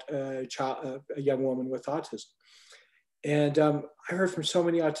about a young woman with autism. And I heard from so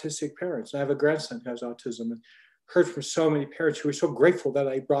many autistic parents. I have a grandson who has autism, and heard from so many parents who were so grateful that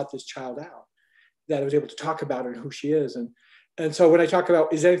I brought this child out, that I was able to talk about her and who she is. And so when I talk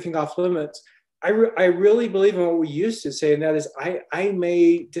about, is anything off limits? I really believe in what we used to say, and that is, I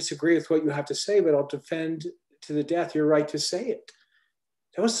may disagree with what you have to say, but I'll defend to the death your right to say it.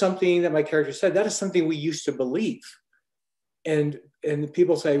 That was something that my character said. That is something we used to believe. And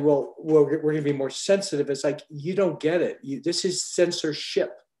people say, well, we're going to be more sensitive. It's like, you don't get it. This is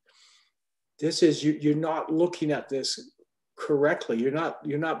censorship. This is, you're not looking at this correctly. You're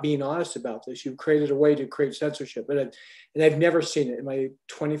not being honest about this. You've created a way to create censorship. And I've never seen it in my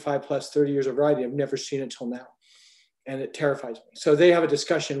 25 plus 30 years of writing. I've never seen it till now. And it terrifies me. So they have a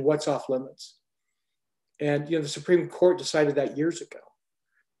discussion, what's off limits? And, the Supreme Court decided that years ago.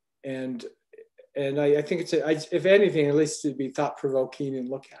 And I think if anything, at least it'd be thought provoking and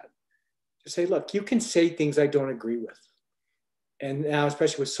look at. To say, look, you can say things I don't agree with. And now,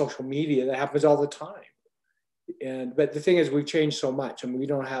 especially with social media, that happens all the time. But the thing is, we've changed so much, and we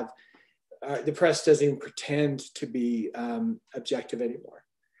don't have, the press doesn't even pretend to be objective anymore.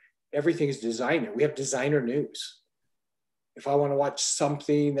 Everything is designer. We have designer news. If I want to watch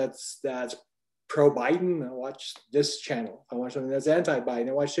something that's pro-Biden, I watch this channel. If I want something that's anti-Biden,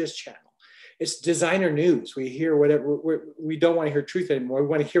 I watch this channel. It's designer news. We hear whatever, we don't want to hear truth anymore. We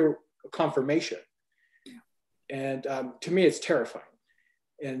want to hear confirmation. Yeah. And to me, it's terrifying.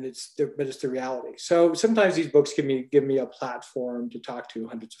 And but it's the reality. So sometimes these books give me a platform to talk to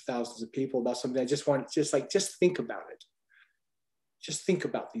hundreds of thousands of people about something. I just want, just think about it. Just think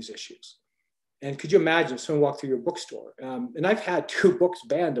about these issues. And could you imagine if someone walked through your bookstore? And I've had 2 books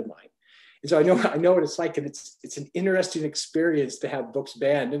banned of mine. And so I know what it's like, and it's an interesting experience to have books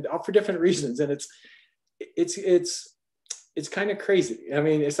banned, and for different reasons. And it's kind of crazy. I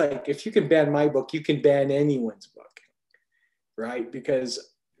mean, it's like, if you can ban my book, you can ban anyone's book, right? Because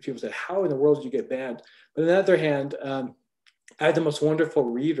people said, how in the world did you get banned? But on the other hand, I had the most wonderful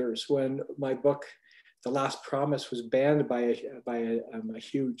readers. When my book, The Last Promise, was banned by a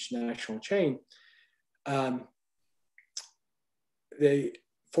huge national chain,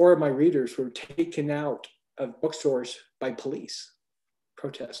 4 of my readers were taken out of bookstores by police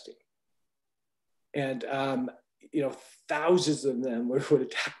protesting. And, thousands of them would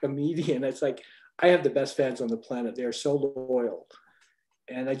attack the media. And it's like, I have the best fans on the planet. They are so loyal.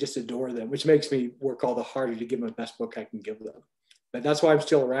 And I just adore them, which makes me work all the harder to give them the best book I can give them. But that's why I'm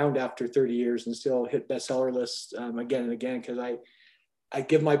still around after 30 years and still hit bestseller lists again and again, because I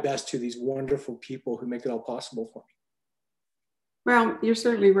give my best to these wonderful people who make it all possible for me. Well, you're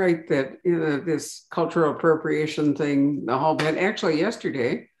certainly right that this cultural appropriation thing, the whole bit. Actually,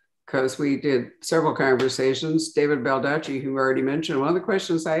 yesterday, because we did several conversations, David Baldacci, who already mentioned, one of the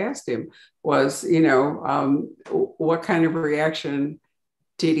questions I asked him was, what kind of reaction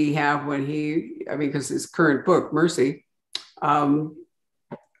did he have when because his current book, Mercy,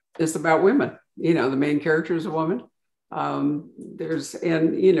 is about women. The main character is a woman.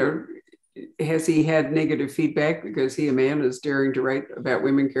 Has he had negative feedback because he, a man, is daring to write about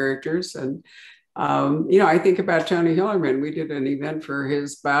women characters? And, I think about Tony Hillerman. We did an event for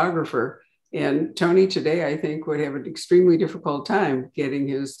his biographer, and Tony today, I think, would have an extremely difficult time getting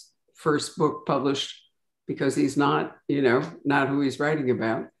his first book published because he's not who he's writing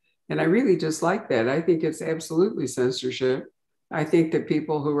about. And I really dislike that. I think it's absolutely censorship. I think that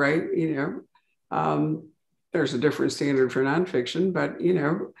people who write, there's a different standard for nonfiction, but,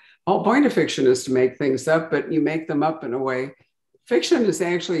 whole point of fiction is to make things up, but you make them up in a way. Fiction is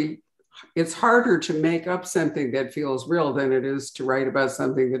actually, it's harder to make up something that feels real than it is to write about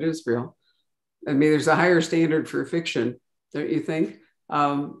something that is real. I mean, there's a higher standard for fiction, don't you think?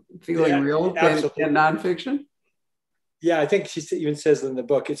 Feeling real than nonfiction? Yeah, I think she even says in the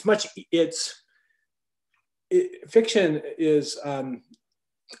book, fiction is,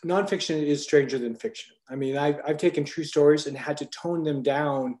 nonfiction is stranger than fiction. I mean, I've taken true stories and had to tone them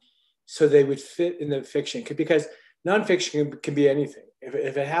down so they would fit in the fiction, because nonfiction can be anything.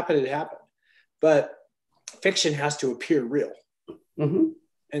 If it happened, it happened. But fiction has to appear real. Mm-hmm.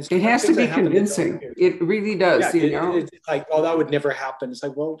 And so it has to things be that happen in convincing. adulthood, It really does, yeah, you know. it's like, oh, that would never happen. It's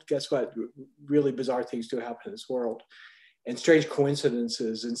like, well, guess what? Really bizarre things do happen in this world, and strange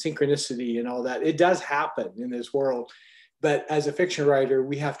coincidences and synchronicity and all that. It does happen in this world, but as a fiction writer,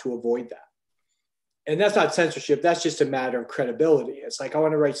 we have to avoid that. And that's not censorship. That's just a matter of credibility. It's like, I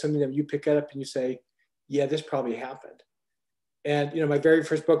want to write something that you pick it up and you say, yeah, this probably happened. And, you know, my very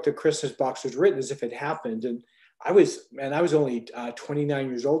first book, The Christmas Box, was written as if it happened. And I was only 29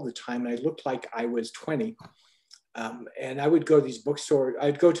 years old at the time. And I looked like I was 20. And I would go to these bookstores.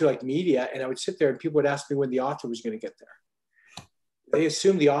 I'd go to like media, and I would sit there and people would ask me when the author was going to get there. They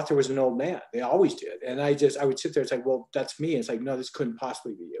assumed the author was an old man. They always did. And I would sit there and say, well, that's me. And it's like, no, this couldn't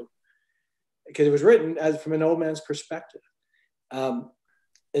possibly be you. Because it was written as from an old man's perspective. And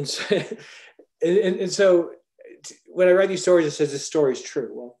so, and so when I write these stories, it says this story is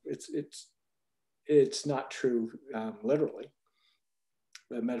true. Well, it's not true literally,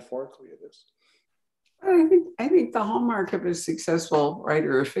 but metaphorically it is. I think the hallmark of a successful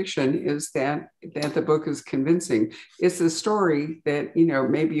writer of fiction is that the book is convincing. It's a story that, you know,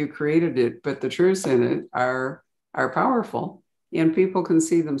 maybe you created it, but the truths in it are powerful, and people can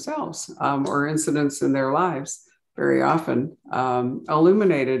see themselves or incidents in their lives very often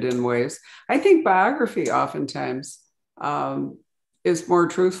illuminated in ways. I think biography oftentimes is more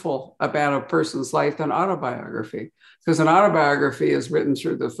truthful about a person's life than autobiography, because an autobiography is written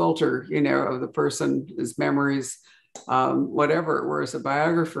through the filter, you know, of the person, his memories, whatever, whereas a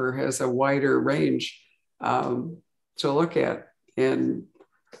biographer has a wider range to look at. And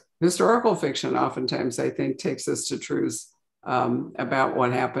historical fiction oftentimes, I think, takes us to truths about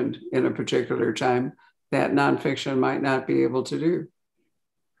what happened in a particular time that nonfiction might not be able to do.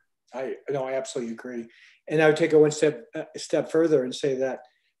 I absolutely agree. And I would take it one step further and say that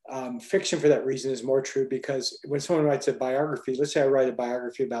fiction for that reason is more true, because when someone writes a biography, let's say I write a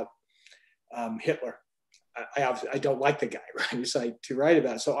biography about Hitler, I don't like the guy, right? It's like to write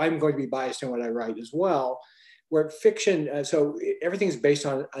about it. So I'm going to be biased in what I write as well, where fiction, so everything's based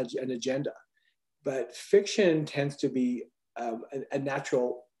on an agenda, but fiction tends to be a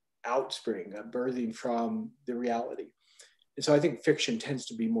natural outspring, a birthing from the reality. And so I think fiction tends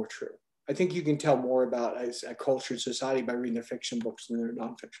to be more true. I think you can tell more about a culture and society by reading their fiction books than their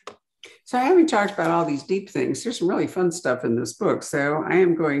nonfiction. So having talked about all these deep things, there's some really fun stuff in this book. So I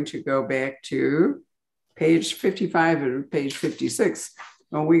am going to go back to page 55 and page 56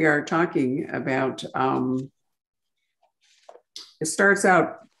 when we are talking about, it starts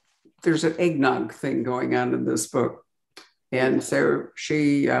out, there's an eggnog thing going on in this book. And so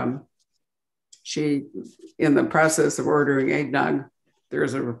she, in the process of ordering eggnog,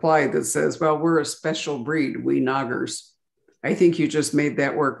 there's a reply that says, well, we're a special breed, we noggers. I think you just made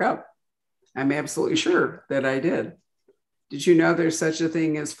that work up. I'm absolutely sure that I did. Did you know there's such a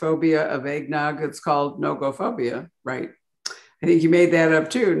thing as phobia of eggnog? It's called nogophobia, right? I think you made that up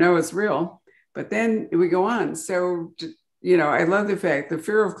too. No, it's real. But then we go on. So, you know, I love the fact, the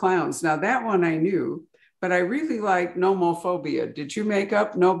fear of clowns. Now that one I knew, but I really like nomophobia. Did you make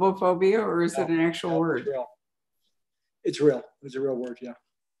up nomophobia, or is it an actual word? It's real. It's a real word, yeah.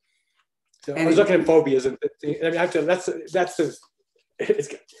 So I was looking at phobias, and I mean,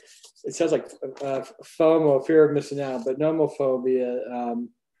 it sounds like FOMO, fear of missing out, but nomophobia,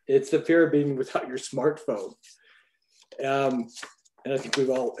 it's the fear of being without your smartphone. And I think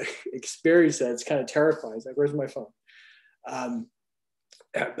we've all experienced that. It's kind of terrifying. It's like, where's my phone?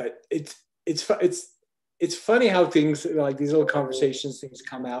 But it's funny how things like these little conversations, things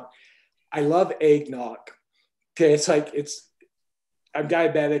come out. I love eggnog. Okay, it's like I'm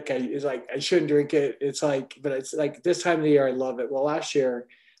diabetic. It's like I shouldn't drink it. It's like, but it's like this time of the year I love it. Well, last year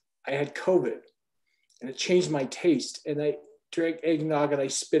I had COVID, and it changed my taste. And I drank eggnog and I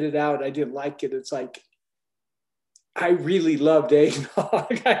spit it out. I didn't like it. It's like I really loved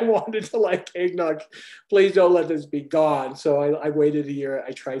eggnog. I wanted to like eggnog. Please don't let this be gone. So I waited a year.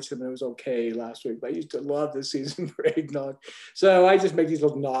 I tried some and it was okay last week. But I used to love the season for eggnog. So I just make these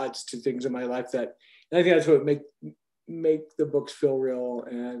little nods to things in my life that, and I think that's what make the books feel real,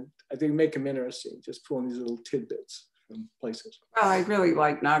 and I think make them interesting. Just pulling these little tidbits from places. Well, I really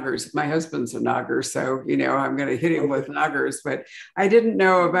like noggers. My husband's a nogger, so you know I'm going to hit him with noggers. But I didn't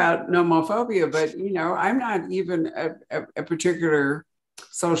know about nomophobia. But you know, I'm not even a particular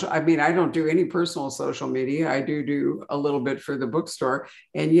social. I mean, I don't do any personal social media. I do a little bit for the bookstore,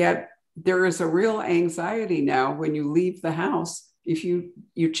 and yet there is a real anxiety now when you leave the house if you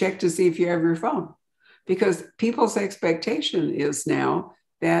check to see if you have your phone. Because people's expectation is now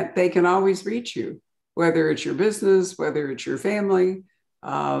that they can always reach you, whether it's your business, whether it's your family.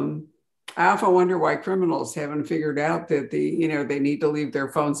 I often wonder why criminals haven't figured out that they need to leave their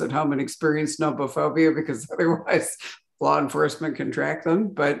phones at home and experience nomophobia, because otherwise law enforcement can track them.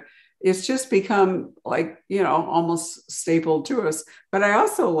 But it's just become like, almost stapled to us. But I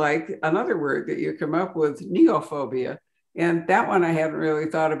also like another word that you come up with, neophobia. And that one I hadn't really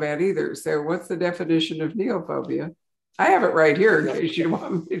thought about either. So what's the definition of neophobia? I have it right here in case you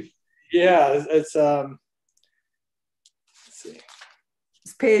want me. Yeah, it's let's see.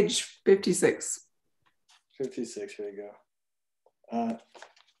 It's page 56. 56, here you go.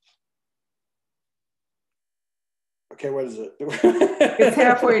 Okay, what is it? It's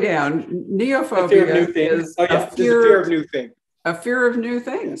halfway down. Neophobia is a fear of new things. A fear of new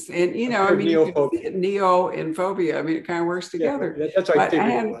things. And, neo and phobia, it kind of works together. Yeah, that's what I figured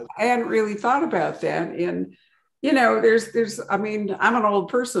it was. I hadn't really thought about that. And, I'm an old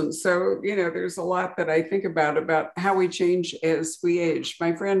person. So, there's a lot that I think about how we change as we age.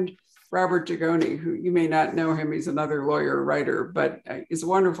 My friend, Robert Dugoni, who you may not know him, he's another lawyer, writer, but he's a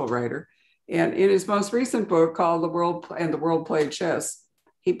wonderful writer. And in his most recent book called The World Played Chess,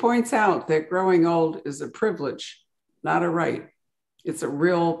 he points out that growing old is a privilege, not a right. It's a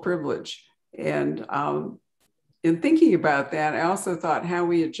real privilege. And in thinking about that, I also thought how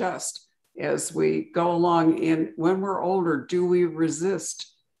we adjust as we go along. And when we're older, do we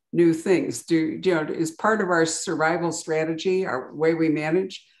resist new things? Is part of our survival strategy, our way we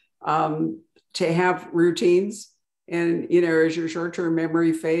manage, to have routines? And, as your short-term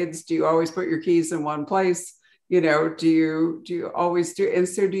memory fades, do you always put your keys in one place? Do you always do? And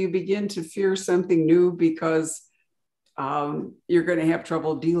so do you begin to fear something new because you're going to have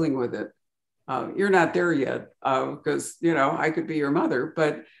trouble dealing with it? You're not there yet because, I could be your mother,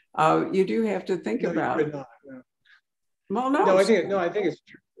 but you do have to think about it. Not, no. Well, no. No, I think it's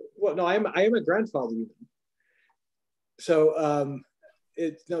true. Well, no, I am a grandfather even. So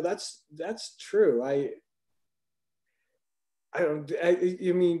that's true.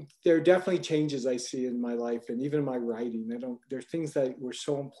 There are definitely changes I see in my life and even my writing. There's things that were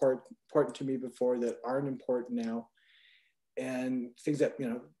so important to me before that aren't important now. And things that,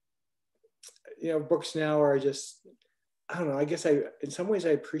 books now are just, I don't know, I guess in some ways I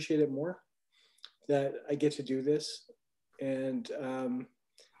appreciate it more that I get to do this. And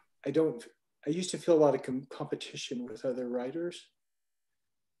I used to feel a lot of competition with other writers.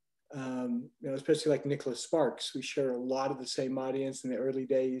 Especially like Nicholas Sparks, we share a lot of the same audience in the early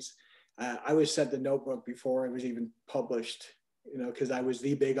days. I was sent The Notebook before it was even published, because I was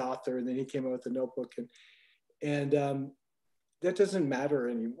the big author, and then he came out with The Notebook, and that doesn't matter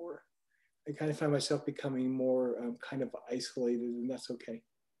anymore. I kind of find myself becoming more kind of isolated, and that's okay.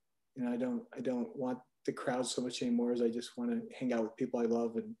 I don't want the crowd so much anymore as I just want to hang out with people I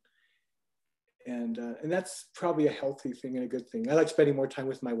love, and that's probably a healthy thing and a good thing. I like spending more time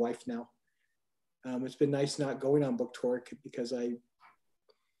with my wife now. It's been nice not going on book tour because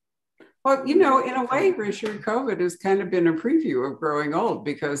Well, in a way, Richard, COVID has kind of been a preview of growing old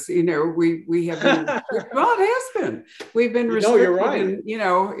because, we have been, well, it has been. We've been restricted, you're right.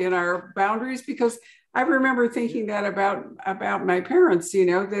 in our boundaries, because I remember thinking that about my parents,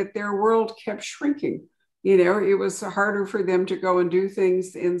 that their world kept shrinking. It was harder for them to go and do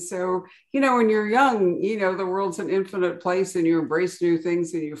things. And so, when you're young, the world's an infinite place and you embrace new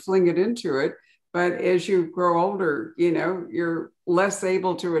things and you fling it into it. But as you grow older, you're less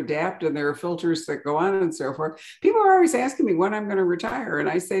able to adapt, and there are filters that go on and so forth. People are always asking me when I'm going to retire. And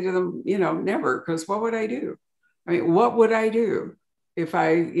I say to them, never, because what would I do? What would I do if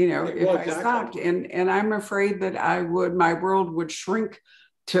I, I stopped? And I'm afraid that my world would shrink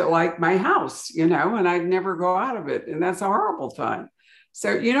to like my house, and I'd never go out of it. And that's a horrible thought.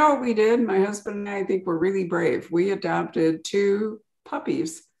 So, what we did, my husband and I think we're really brave. We adopted 2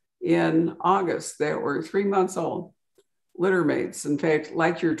 puppies in August that were 3 months old, litter mates. In fact,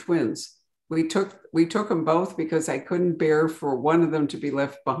 like your twins. We took them both because I couldn't bear for one of them to be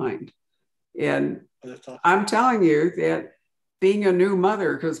left behind. And I'm telling you that being a new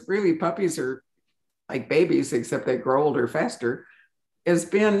mother, because really puppies are like babies, except they grow older faster,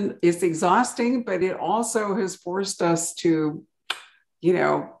 it's exhausting, but it also has forced us to,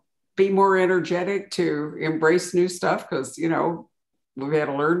 be more energetic, to embrace new stuff, because, we've had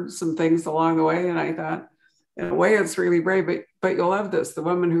to learn some things along the way. And I thought, in a way, it's really brave, but you'll love this. The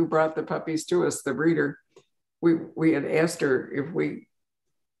woman who brought the puppies to us, the breeder, we had asked her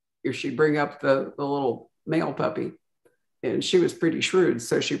if she'd bring up the little male puppy. And she was pretty shrewd.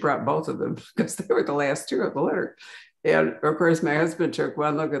 So she brought both of them because they were the last 2 of the litter. And of course, my husband took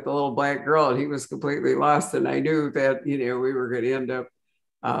one look at the little black girl and he was completely lost. And I knew that, we were going to end up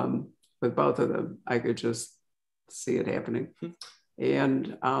with both of them. I could just see it happening.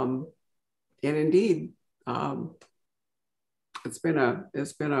 And indeed, it's been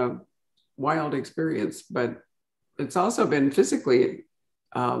a wild experience, but it's also been physically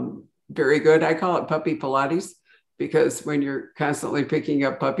very good. I call it puppy Pilates, because when you're constantly picking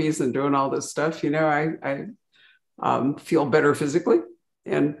up puppies and doing all this stuff, I feel better physically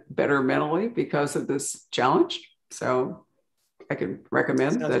and better mentally because of this challenge. So I can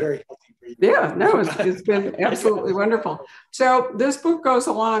recommend that. Very healthy for you. Yeah, no, it's been absolutely wonderful. So this book goes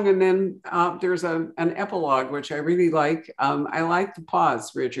along, and then there's an epilogue, which I really like. I like the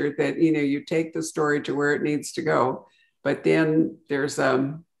pause, Richard, that you take the story to where it needs to go, but then there's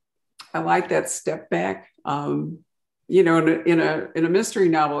I like that step back. In a mystery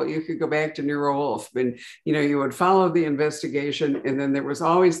novel, you could go back to Nero Wolfe, and you would follow the investigation, and then there was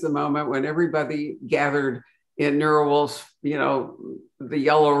always the moment when everybody gathered in Nero Wolfe's, the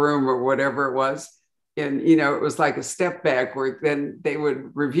yellow room or whatever it was. And, it was like a step back where then they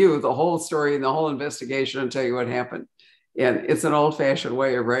would review the whole story and the whole investigation and tell you what happened. And it's an old fashioned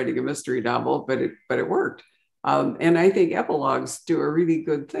way of writing a mystery novel, but it worked. And I think epilogues do a really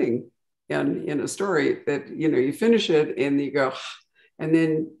good thing in a story that, you finish it and you go, and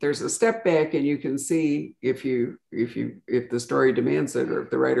then there's a step back and you can see if the story demands it, or if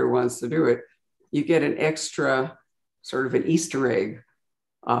the writer wants to do it, you get an extra sort of an Easter egg.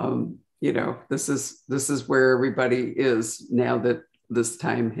 This is where everybody is now that this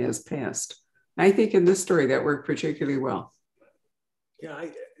time has passed. I think in this story that worked particularly well. Yeah,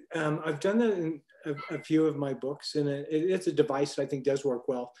 I've done that in a few of my books, and it's a device that I think does work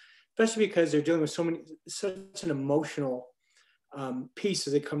well, especially because they're dealing with such an emotional piece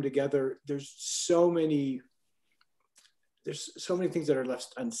as they come together. There's so many things that are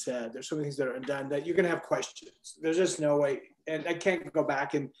left unsaid. There's so many things that are undone that you're going to have questions. There's just no way. And I can't go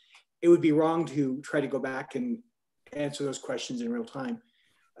back, and it would be wrong to try to go back and answer those questions in real time,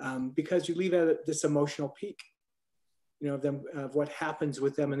 because you leave at this emotional peak, of what happens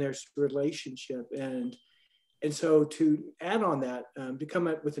with them and their relationship. And so to add on that, to come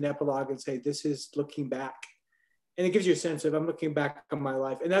up with an epilogue and say, this is looking back. And it gives you a sense of, I'm looking back on my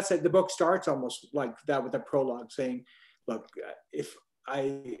life. And that's it. The book starts almost like that with a prologue saying, look, if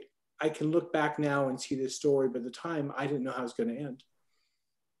I can look back now and see this story, but at the time I didn't know how it's going to end.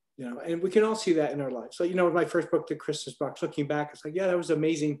 And we can all see that in our lives. So, my first book, The Christmas Box, looking back, it's like, yeah, that was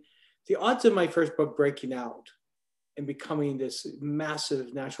amazing. The odds of my first book breaking out and becoming this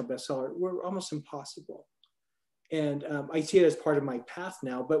massive national bestseller were almost impossible. And I see it as part of my path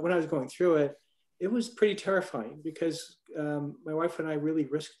now. But when I was going through it, it was pretty terrifying because my wife and I really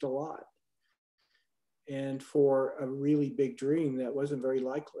risked a lot. And for a really big dream that wasn't very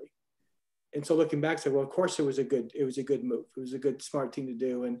likely. And so looking back, I said, well, of course it was a good move. It was a good, smart thing to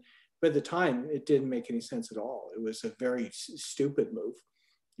do. But at the time, it didn't make any sense at all. It was a very stupid move,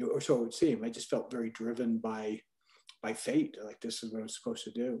 or so it would seem. I just felt very driven by fate. Like, this is what I'm supposed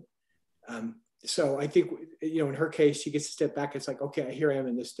to do. So I think, in her case, she gets to step back. It's like, okay, here I am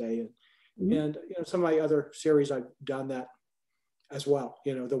in this day. And some of my other series, I've done that as well.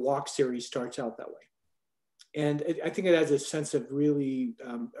 The Walk series starts out that way. And I think it adds a sense of really,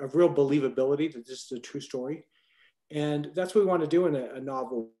 of real believability that this is a true story. And that's what we want to do in a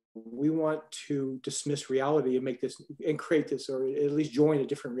novel. We want to dismiss reality and make this, and create this, or at least join a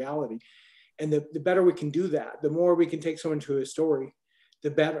different reality. And the better we can do that, the more we can take someone to a story,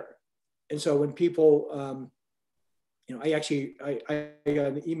 the better. And so when people, I got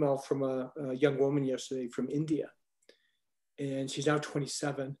an email from a young woman yesterday from India, and she's now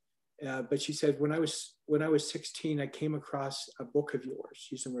 27. But she said, when I was 16, I came across a book of yours.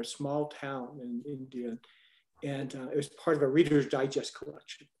 She's from a small town in India, and it was part of a Reader's Digest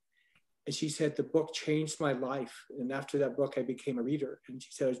collection. And she said, the book changed my life. And after that book, I became a reader. And she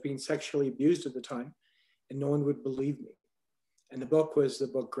said, I was being sexually abused at the time, and no one would believe me. And the book was the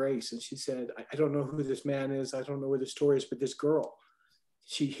book Grace. And she said, I don't know who this man is. I don't know where the story is, but this girl,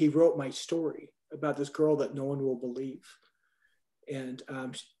 he wrote my story about this girl that no one will believe. And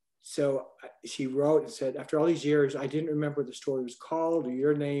so she wrote and said, after all these years, I didn't remember the story was called or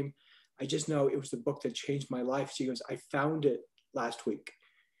your name. I just know it was the book that changed my life. She goes, I found it last week.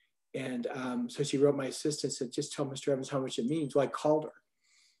 And so she wrote my assistant, said, just tell Mr. Evans how much it means. Well, I called her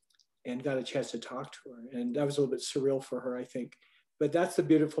and got a chance to talk to her. And that was a little bit surreal for her, I think. But that's the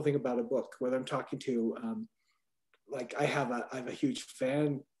beautiful thing about a book, whether I'm talking to, like I have a huge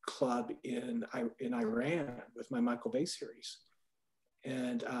fan club in Iran with my Michael Bay series.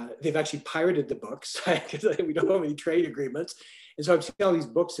 And they've actually pirated the books because we don't have any trade agreements. And so I'm seeing all these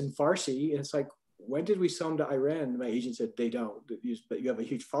books in Farsi, and it's like, when did we sell them to Iran? And my agent said, they don't, but you have a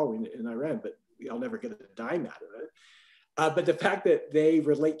huge following in Iran, but I'll never get a dime out of it. But the fact that they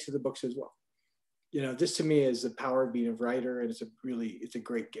relate to the books as well. you know, this to me is the power of being a writer, and it's a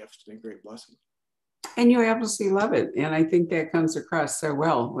great gift and a great blessing. And you obviously love it. And I think that comes across so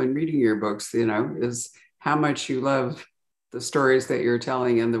well when reading your books, you know, is how much you love the stories that you're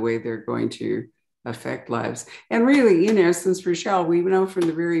telling and the way they're going to affect lives. And really, you know, since Rochelle, we know from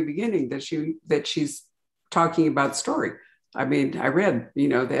the very beginning that she's talking about story. I mean, I read, you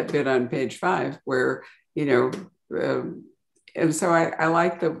know, that bit on page 5 where, you know, and so I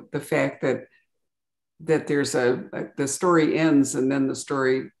like the fact that there's the story ends and then the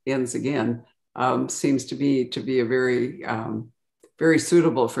story ends again. Seems to be a very very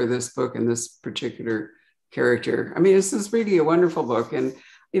suitable for this book and this particular character. I mean, this is really a wonderful book, and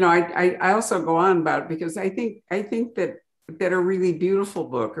you know, I also go on about it because I think that a really beautiful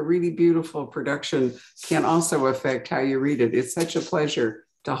book, a really beautiful production, can also affect how you read it. It's such a pleasure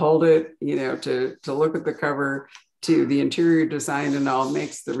to hold it, you know, to look at the cover, to the interior design, and all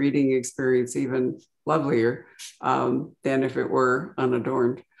makes the reading experience even lovelier than if it were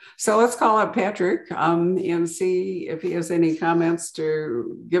unadorned. So let's call up Patrick and see if he has any comments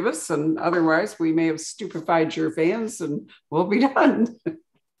to give us. And otherwise, we may have stupefied your fans and we'll be done.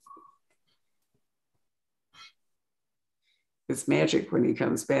 It's magic when he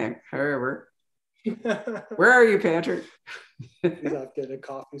comes back, however. Where are you, Patrick? He's out getting a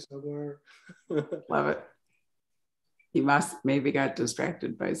coffee somewhere. Love it. He maybe got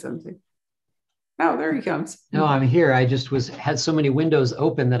distracted by something. Oh, there he comes. No, I'm here. I just had so many windows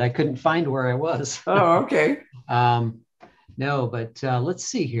open that I couldn't find where I was. Oh, okay. No, but let's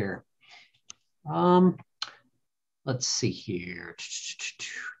see here. Let's see here.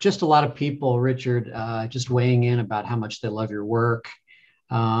 Just a lot of people, Richard, just weighing in about how much they love your work.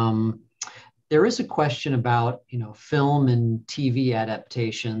 There is a question about, you know, film and TV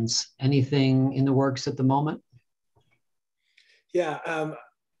adaptations. Anything in the works at the moment? Yeah.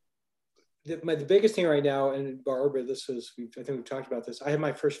 The biggest thing right now, and Barbara, I think we've talked about this. I have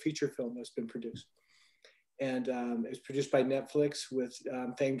my first feature film that's been produced. And it was produced by Netflix with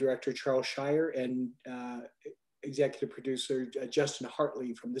famed director Charles Shire and executive producer Justin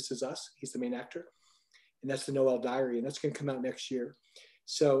Hartley from This Is Us. He's the main actor. And that's the Noel Diary. And that's going to come out next year.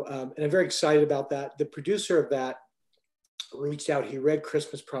 So, and I'm very excited about that. The producer of that reached out. He read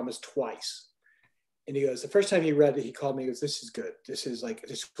Christmas Promise twice. And he goes, the first time he read it, he called me, he goes, this is good. This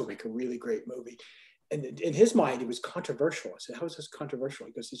will make a really great movie. And in his mind, it was controversial. I said, how is this controversial?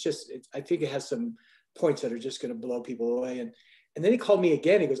 He goes, I think it has some points that are just going to blow people away. And then he called me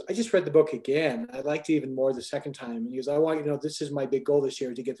again. He goes, I just read the book again. I liked it even more the second time. And he goes, I want you to know, this is my big goal this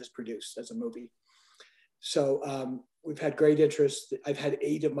year to get this produced as a movie. So we've had great interest. I've had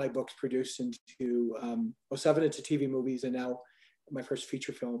 8 of my books produced into, 7 into TV movies, and now my first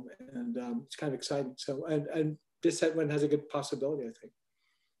feature film, and it's kind of exciting. So, and this one has a good possibility, I think.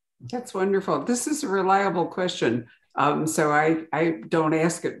 That's wonderful. This is a reliable question. So I don't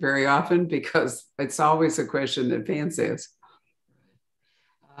ask it very often because it's always a question that fans ask.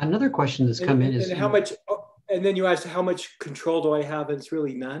 Another question that's come in is, and how much, and then you asked how much control do I have? And it's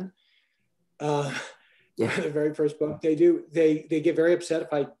really none. The very first book, they get very upset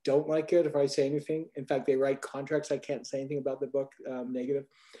if I don't like it, if I say anything. In fact, they write contracts. I can't say anything about the book negative,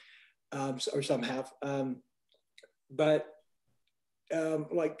 or some have. But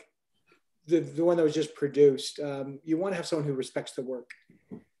like the one that was just produced, you want to have someone who respects the work.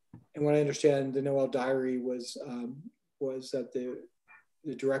 And what I understand, the Noel Diary was that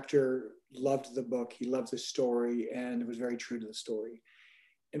the director loved the book, he loved the story, and it was very true to the story.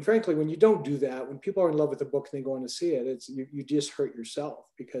 And frankly, when you don't do that, when people are in love with the book and they go on to see it, you just hurt yourself,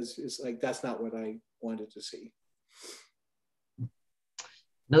 because it's like, that's not what I wanted to see.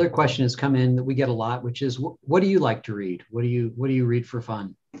 Another question has come in that we get a lot, which is, what do you like to read? What do you read for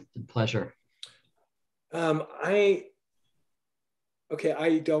fun and pleasure? I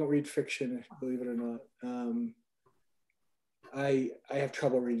don't read fiction, believe it or not. I have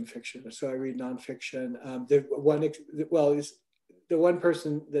trouble reading fiction, so I read nonfiction.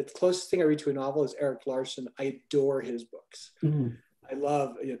 The closest thing I read to a novel is Erik Larson. I adore his books. Mm-hmm. I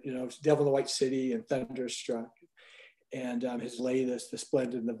love, Devil in the White City and Thunderstruck, and his latest, The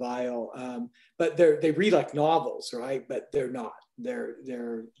Splendid and the Vile. But they read like novels, right? But they're not.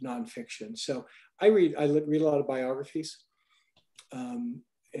 They're nonfiction. So I read a lot of biographies,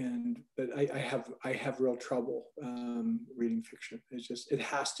 but I have real trouble reading fiction. It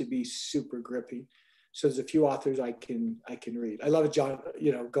has to be super gripping. So there's a few authors I can read. I love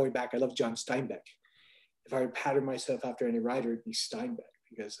going back, I love John Steinbeck. If I would pattern myself after any writer, it'd be Steinbeck,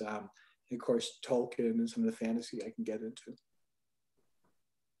 because of course, Tolkien and some of the fantasy I can get into.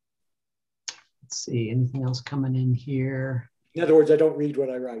 Let's see, anything else coming in here? In other words, I don't read what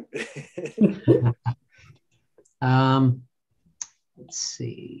I write. Let's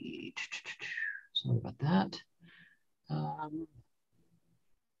see. Sorry about that. I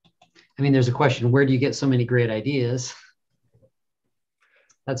mean, there's a question, where do you get so many great ideas?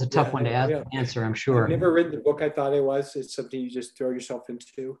 That's a tough one to answer, I'm sure. I've never written the book I thought it was. It's something you just throw yourself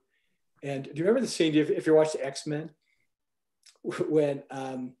into. And do you remember the scene, if you watched X-Men, when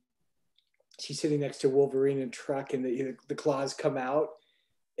she's sitting next to Wolverine in a truck and the claws come out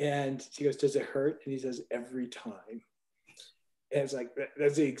and she goes, does it hurt? And he says, every time. And it's like,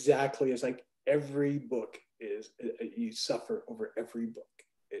 that's exactly, it's like every book is, you suffer over every book.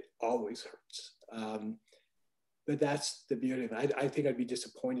 It always hurts. But that's the beauty of it. I think I'd be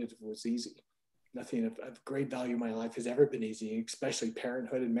disappointed if it was easy. Nothing of great value in my life has ever been easy, especially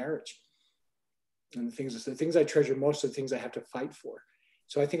parenthood and marriage. And the things I treasure most are the things I have to fight for.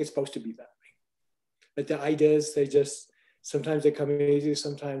 So I think it's supposed to be that way. But the ideas, sometimes they come easy,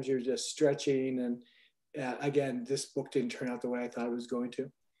 sometimes you're just stretching. And again, this book didn't turn out the way I thought it was going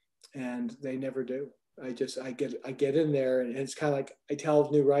to. And they never do. I get in there, and it's kind of like I tell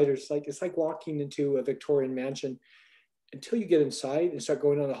new writers, it's like walking into a Victorian mansion. Until you get inside and start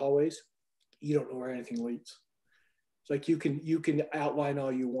going down the hallways, you don't know where anything leads. It's like you can outline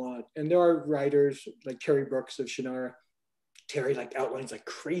all you want, and there are writers like Terry Brooks of Shannara. Terry outlines like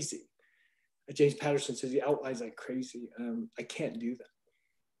crazy. James Patterson says he outlines like crazy. I can't do that.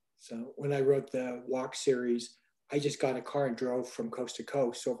 So when I wrote the Walk series, I just got in a car and drove from coast to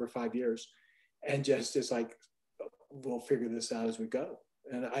coast over 5 years. And just is like, we'll figure this out as we go.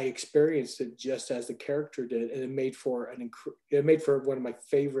 And I experienced it just as the character did, and it made for one of my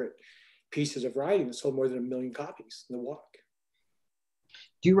favorite pieces of writing. It sold more than 1 million copies. The Walk.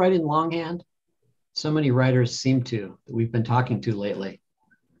 Do you write in longhand? So many writers seem to that we've been talking to lately.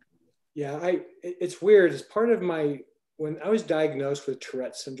 Yeah, it's weird. As part of when I was diagnosed with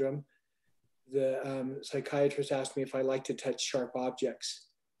Tourette's syndrome, the psychiatrist asked me if I like to touch sharp objects.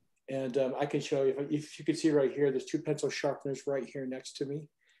 And I can show you, if you could see right here, there's 2 pencil sharpeners right here next to me.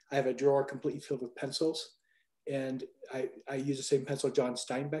 I have a drawer completely filled with pencils. And I use the same pencil John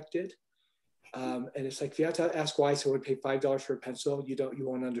Steinbeck did. And it's like, if you have to ask why someone would pay $5 for a pencil, you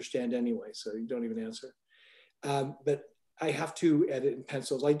won't understand anyway. So you don't even answer. But I have to edit in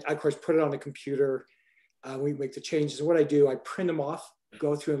pencils. I, of course, put it on the computer. We make the changes. And what I do, I print them off,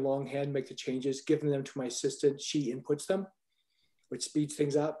 go through in longhand, make the changes, give them to my assistant. She inputs them, which speeds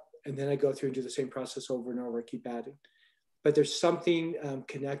things up. And then I go through and do the same process over and over, keep adding. But there's something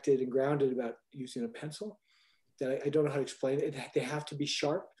connected and grounded about using a pencil that I don't know how to explain it. They have to be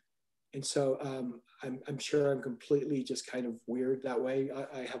sharp. And so I'm sure I'm completely just kind of weird that way.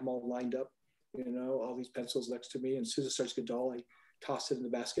 I have them all lined up, all these pencils next to me. And as soon as it starts to get dull, I toss it in the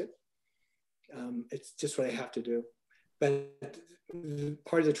basket. It's just what I have to do. But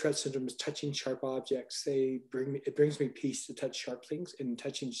part of the Tourette syndrome is touching sharp objects. It brings me peace to touch sharp things, and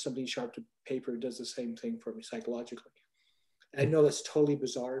touching something sharp to paper does the same thing for me psychologically. I know that's totally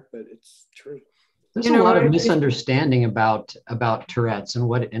bizarre, but it's true. There's a lot of misunderstanding about Tourette's and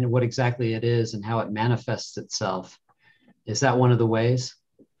what exactly it is and how it manifests itself. Is that one of the ways?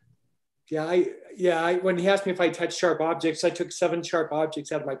 Yeah, when he asked me if I touched sharp objects, I took 7 sharp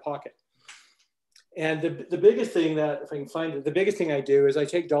objects out of my pocket. And the biggest thing that, if I can find it, the biggest thing I do is I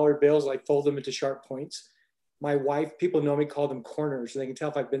take dollar bills, I fold them into sharp points. My wife, people know me, call them corners. And they can tell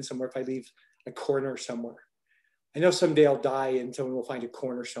if I've been somewhere, if I leave a corner somewhere. I know someday I'll die and someone will find a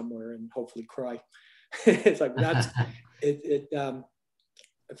corner somewhere and hopefully cry. It's like, that's it. In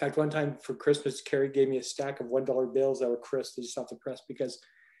fact, one time for Christmas, Carrie gave me a stack of $1 bills that were crisp, just off the press, because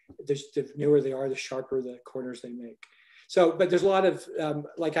the newer they are, the sharper the corners they make. So, but there's a lot of,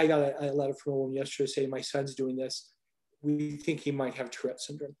 I got a letter from a woman yesterday saying, my son's doing this. We think he might have Tourette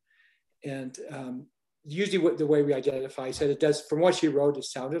syndrome. And usually the way we identify, I said it does, from what she wrote, it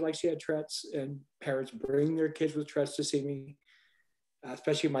sounded like she had Tourette's, and parents bring their kids with Tourette's to see me,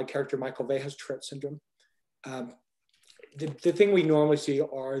 especially my character, Michael Vey, has Tourette syndrome. The thing we normally see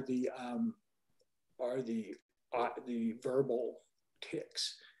are the verbal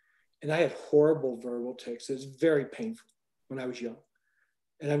tics. And I had horrible verbal tics. It was very painful when I was young.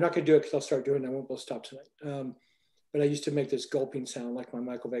 And I'm not going to do it because I'll start doing it. I won't be able to stop tonight. But I used to make this gulping sound like my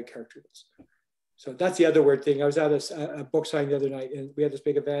Michael Vey character does. So that's the other weird thing. I was at a book signing the other night, and we had this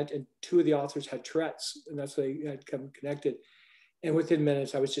big event, and 2 of the authors had Tourette's, and that's why they had come connected. And within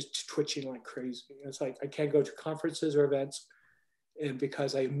minutes, I was just twitching like crazy. It's like I can't go to conferences or events, and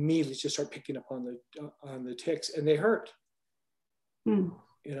because I immediately just start picking up on the tics, and they hurt.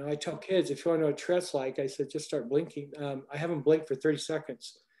 I tell kids, if you want to know what Tourette's like, I said, just start blinking. I haven't blinked for 30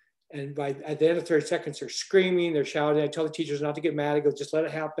 seconds. And at the end of 30 seconds, they're screaming, they're shouting. I tell the teachers not to get mad. I go, just let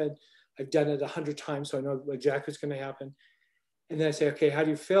it happen. I've done it 100 times, so I know exactly what's going to happen. And then I say, okay, how do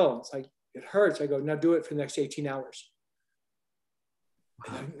you feel? It's like, it hurts. I go, now do it for the next 18 hours.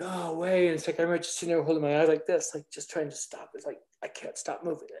 And I'm, no way. And it's like, I remember just sitting there holding my eyes like this, like just trying to stop. It's like, I can't stop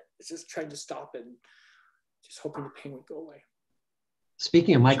moving it. It's just trying to stop it and just hoping the pain would go away.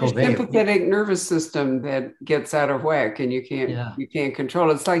 Speaking of Michael Vey, sympathetic nervous system that gets out of whack and you can't control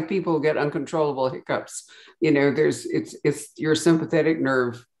it. It's like people get uncontrollable hiccups. You know, it's your sympathetic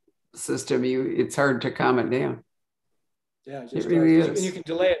nerve system. It's hard to calm it down. Yeah, it really is. And you can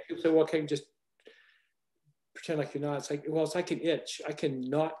delay it. People say, well, can you just pretend like you're not? It's like, well, it's like an itch. I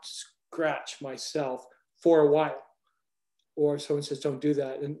cannot scratch myself for a while. Or if someone says, don't do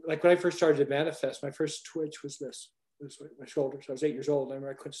that. And like when I first started to manifest, my first twitch was this. It was my shoulder. So I was 8 years old. I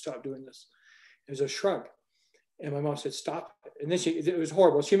remember I couldn't stop doing this. It was a shrug. And my mom said, stop it. And then it was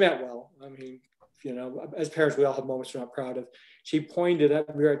horrible. She meant well. I mean, you know, as parents, we all have moments we're not proud of. She pointed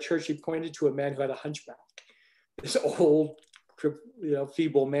at, we were at church, she pointed to a man who had a hunchback. This old, you know,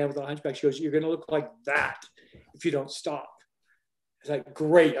 feeble man with a hunchback. She goes, you're going to look like that if you don't stop. It's like,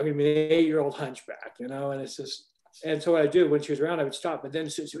 great. I'm going to be an 8-year-old hunchback, you know, and it's just, and so what I do when she was around, I would stop. But then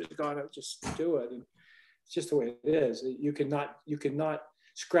as soon as she was gone, I would just do it. And it's just the way it is. You cannot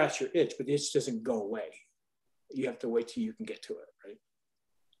scratch your itch, but the itch doesn't go away. You have to wait till you can get to it, right?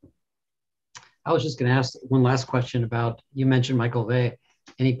 I was just going to ask one last question about, you mentioned Michael Vey.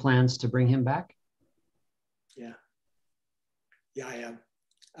 Any plans to bring him back? Yeah, I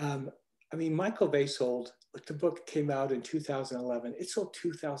am. I mean, Michael Vey sold, like the book came out in 2011. It sold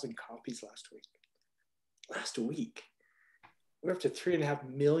 2,000 copies last week. We're up to 3.5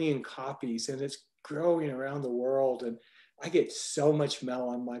 million copies, and it's growing around the world. And I get so much mail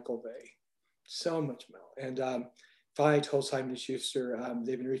on Michael Vey, so much mail. And I told Simon & Schuster,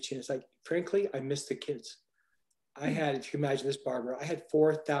 they've been reaching, it's like, frankly, I miss the kids. I had, if you can imagine this, Barbara, I had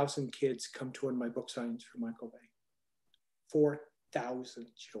 4,000 kids come to one of my book signings for Michael Vey. 4,000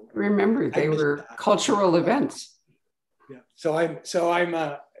 children. Remember, they were cultural events. Yeah. So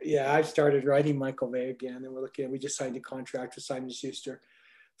I've started writing Michael Vey again, and we just signed a contract with Simon & Schuster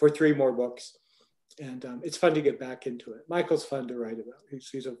for 3 more books. And it's fun to get back into it. Michael's fun to write about.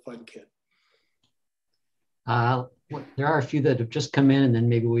 He's a fun kid. There are a few that have just come in, and then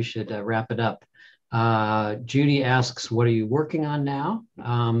maybe we should wrap it up. Judy asks, what are you working on now?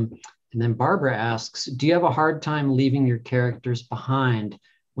 And then Barbara asks, do you have a hard time leaving your characters behind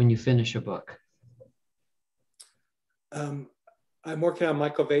when you finish a book? I'm working on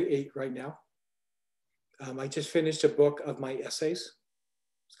Michael Vey 8 right now. I just finished a book of my essays.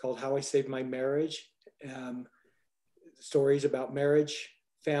 It's called How I Saved My Marriage. Stories about marriage,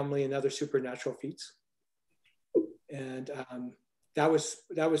 family, and other supernatural feats. And that was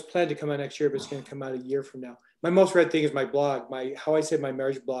planned to come out next year, but it's going to come out a year from now. My most read thing is my blog. My How I Saved My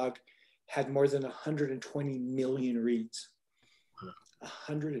Marriage blog had more than 120 million reads.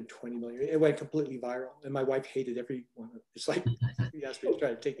 120 million. It went completely viral, and my wife hated every one. It's like, you asked me to try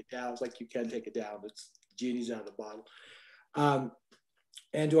to take it down. It's like, you can take it down. It's genie's out of the bottle.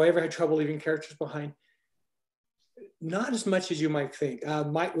 And do I ever have trouble leaving characters behind? Not as much as you might think.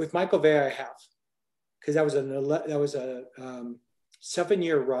 With Michael Vey, I have, because that was a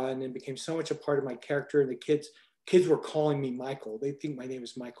 7-year run and became so much a part of my character. And the kids were calling me Michael. They think my name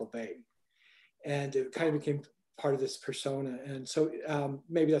is Michael Vey, and it kind of became part of this persona. And so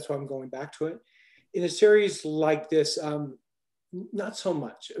maybe that's why I'm going back to it. In a series like this, not so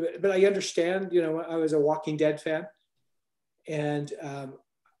much, but I understand, you know, I was a Walking Dead fan. And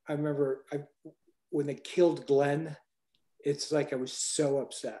I remember when they killed Glenn, it's like I was so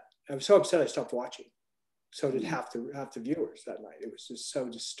upset. I was so upset I stopped watching. So did half the viewers that night. It was just so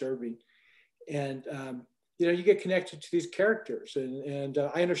disturbing. And you know, you get connected to these characters, and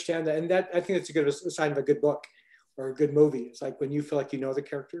I understand that. And that, I think that's a sign of a good book or a good movie. It's like when you feel like you know the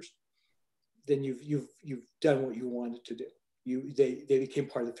characters, then you've done what you wanted to do. They became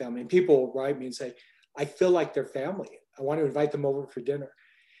part of the family. And people will write me and say, I feel like they're family. I want to invite them over for dinner.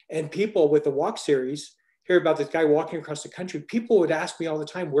 And people with the Walk series hear about this guy walking across the country. People would ask me all the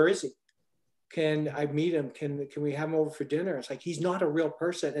time, where is he? Can I meet him? Can we have him over for dinner? It's like, he's not a real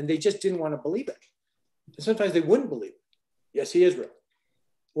person. And they just didn't want to believe it. And sometimes they wouldn't believe it. Yes, he is real.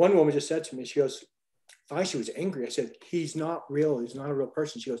 One woman just said to me, she goes, she was angry. I said, he's not real. He's not a real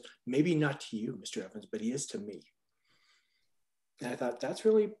person. She goes, maybe not to you, Mr. Evans, but he is to me. And I thought, that's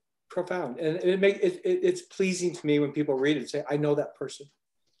really profound. And it's pleasing to me when people read it and say, I know that person.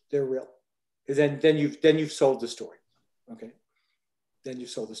 They're real. Because then you've sold the story. Okay. Then you've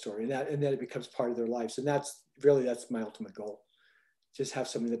sold the story. And then it becomes part of their lives. And that's my ultimate goal, just have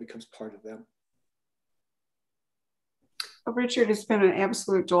something that becomes part of them. Well, Richard, it's been an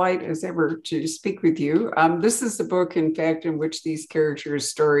absolute delight as ever to speak with you. This is the book, in fact, in which these characters'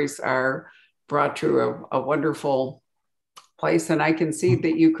 stories are brought to a wonderful place. And I can see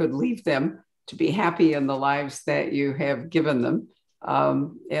that you could leave them to be happy in the lives that you have given them.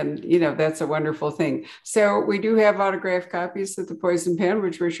 And, you know, that's a wonderful thing. So we do have autographed copies of The Poison Pen,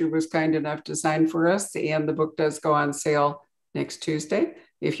 which Richard was kind enough to sign for us. And the book does go on sale next Tuesday.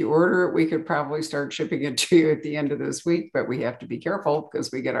 If you order it, we could probably start shipping it to you at the end of this week, but we have to be careful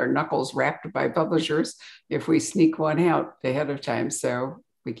because we get our knuckles rapped by publishers if we sneak one out ahead of time. So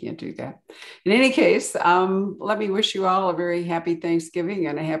we can't do that. In any case, let me wish you all a very happy Thanksgiving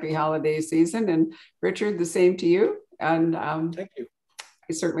and a happy holiday season. And Richard, the same to you. And thank you.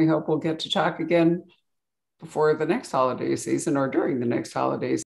 I certainly hope we'll get to talk again before the next holiday season or during the next holiday season.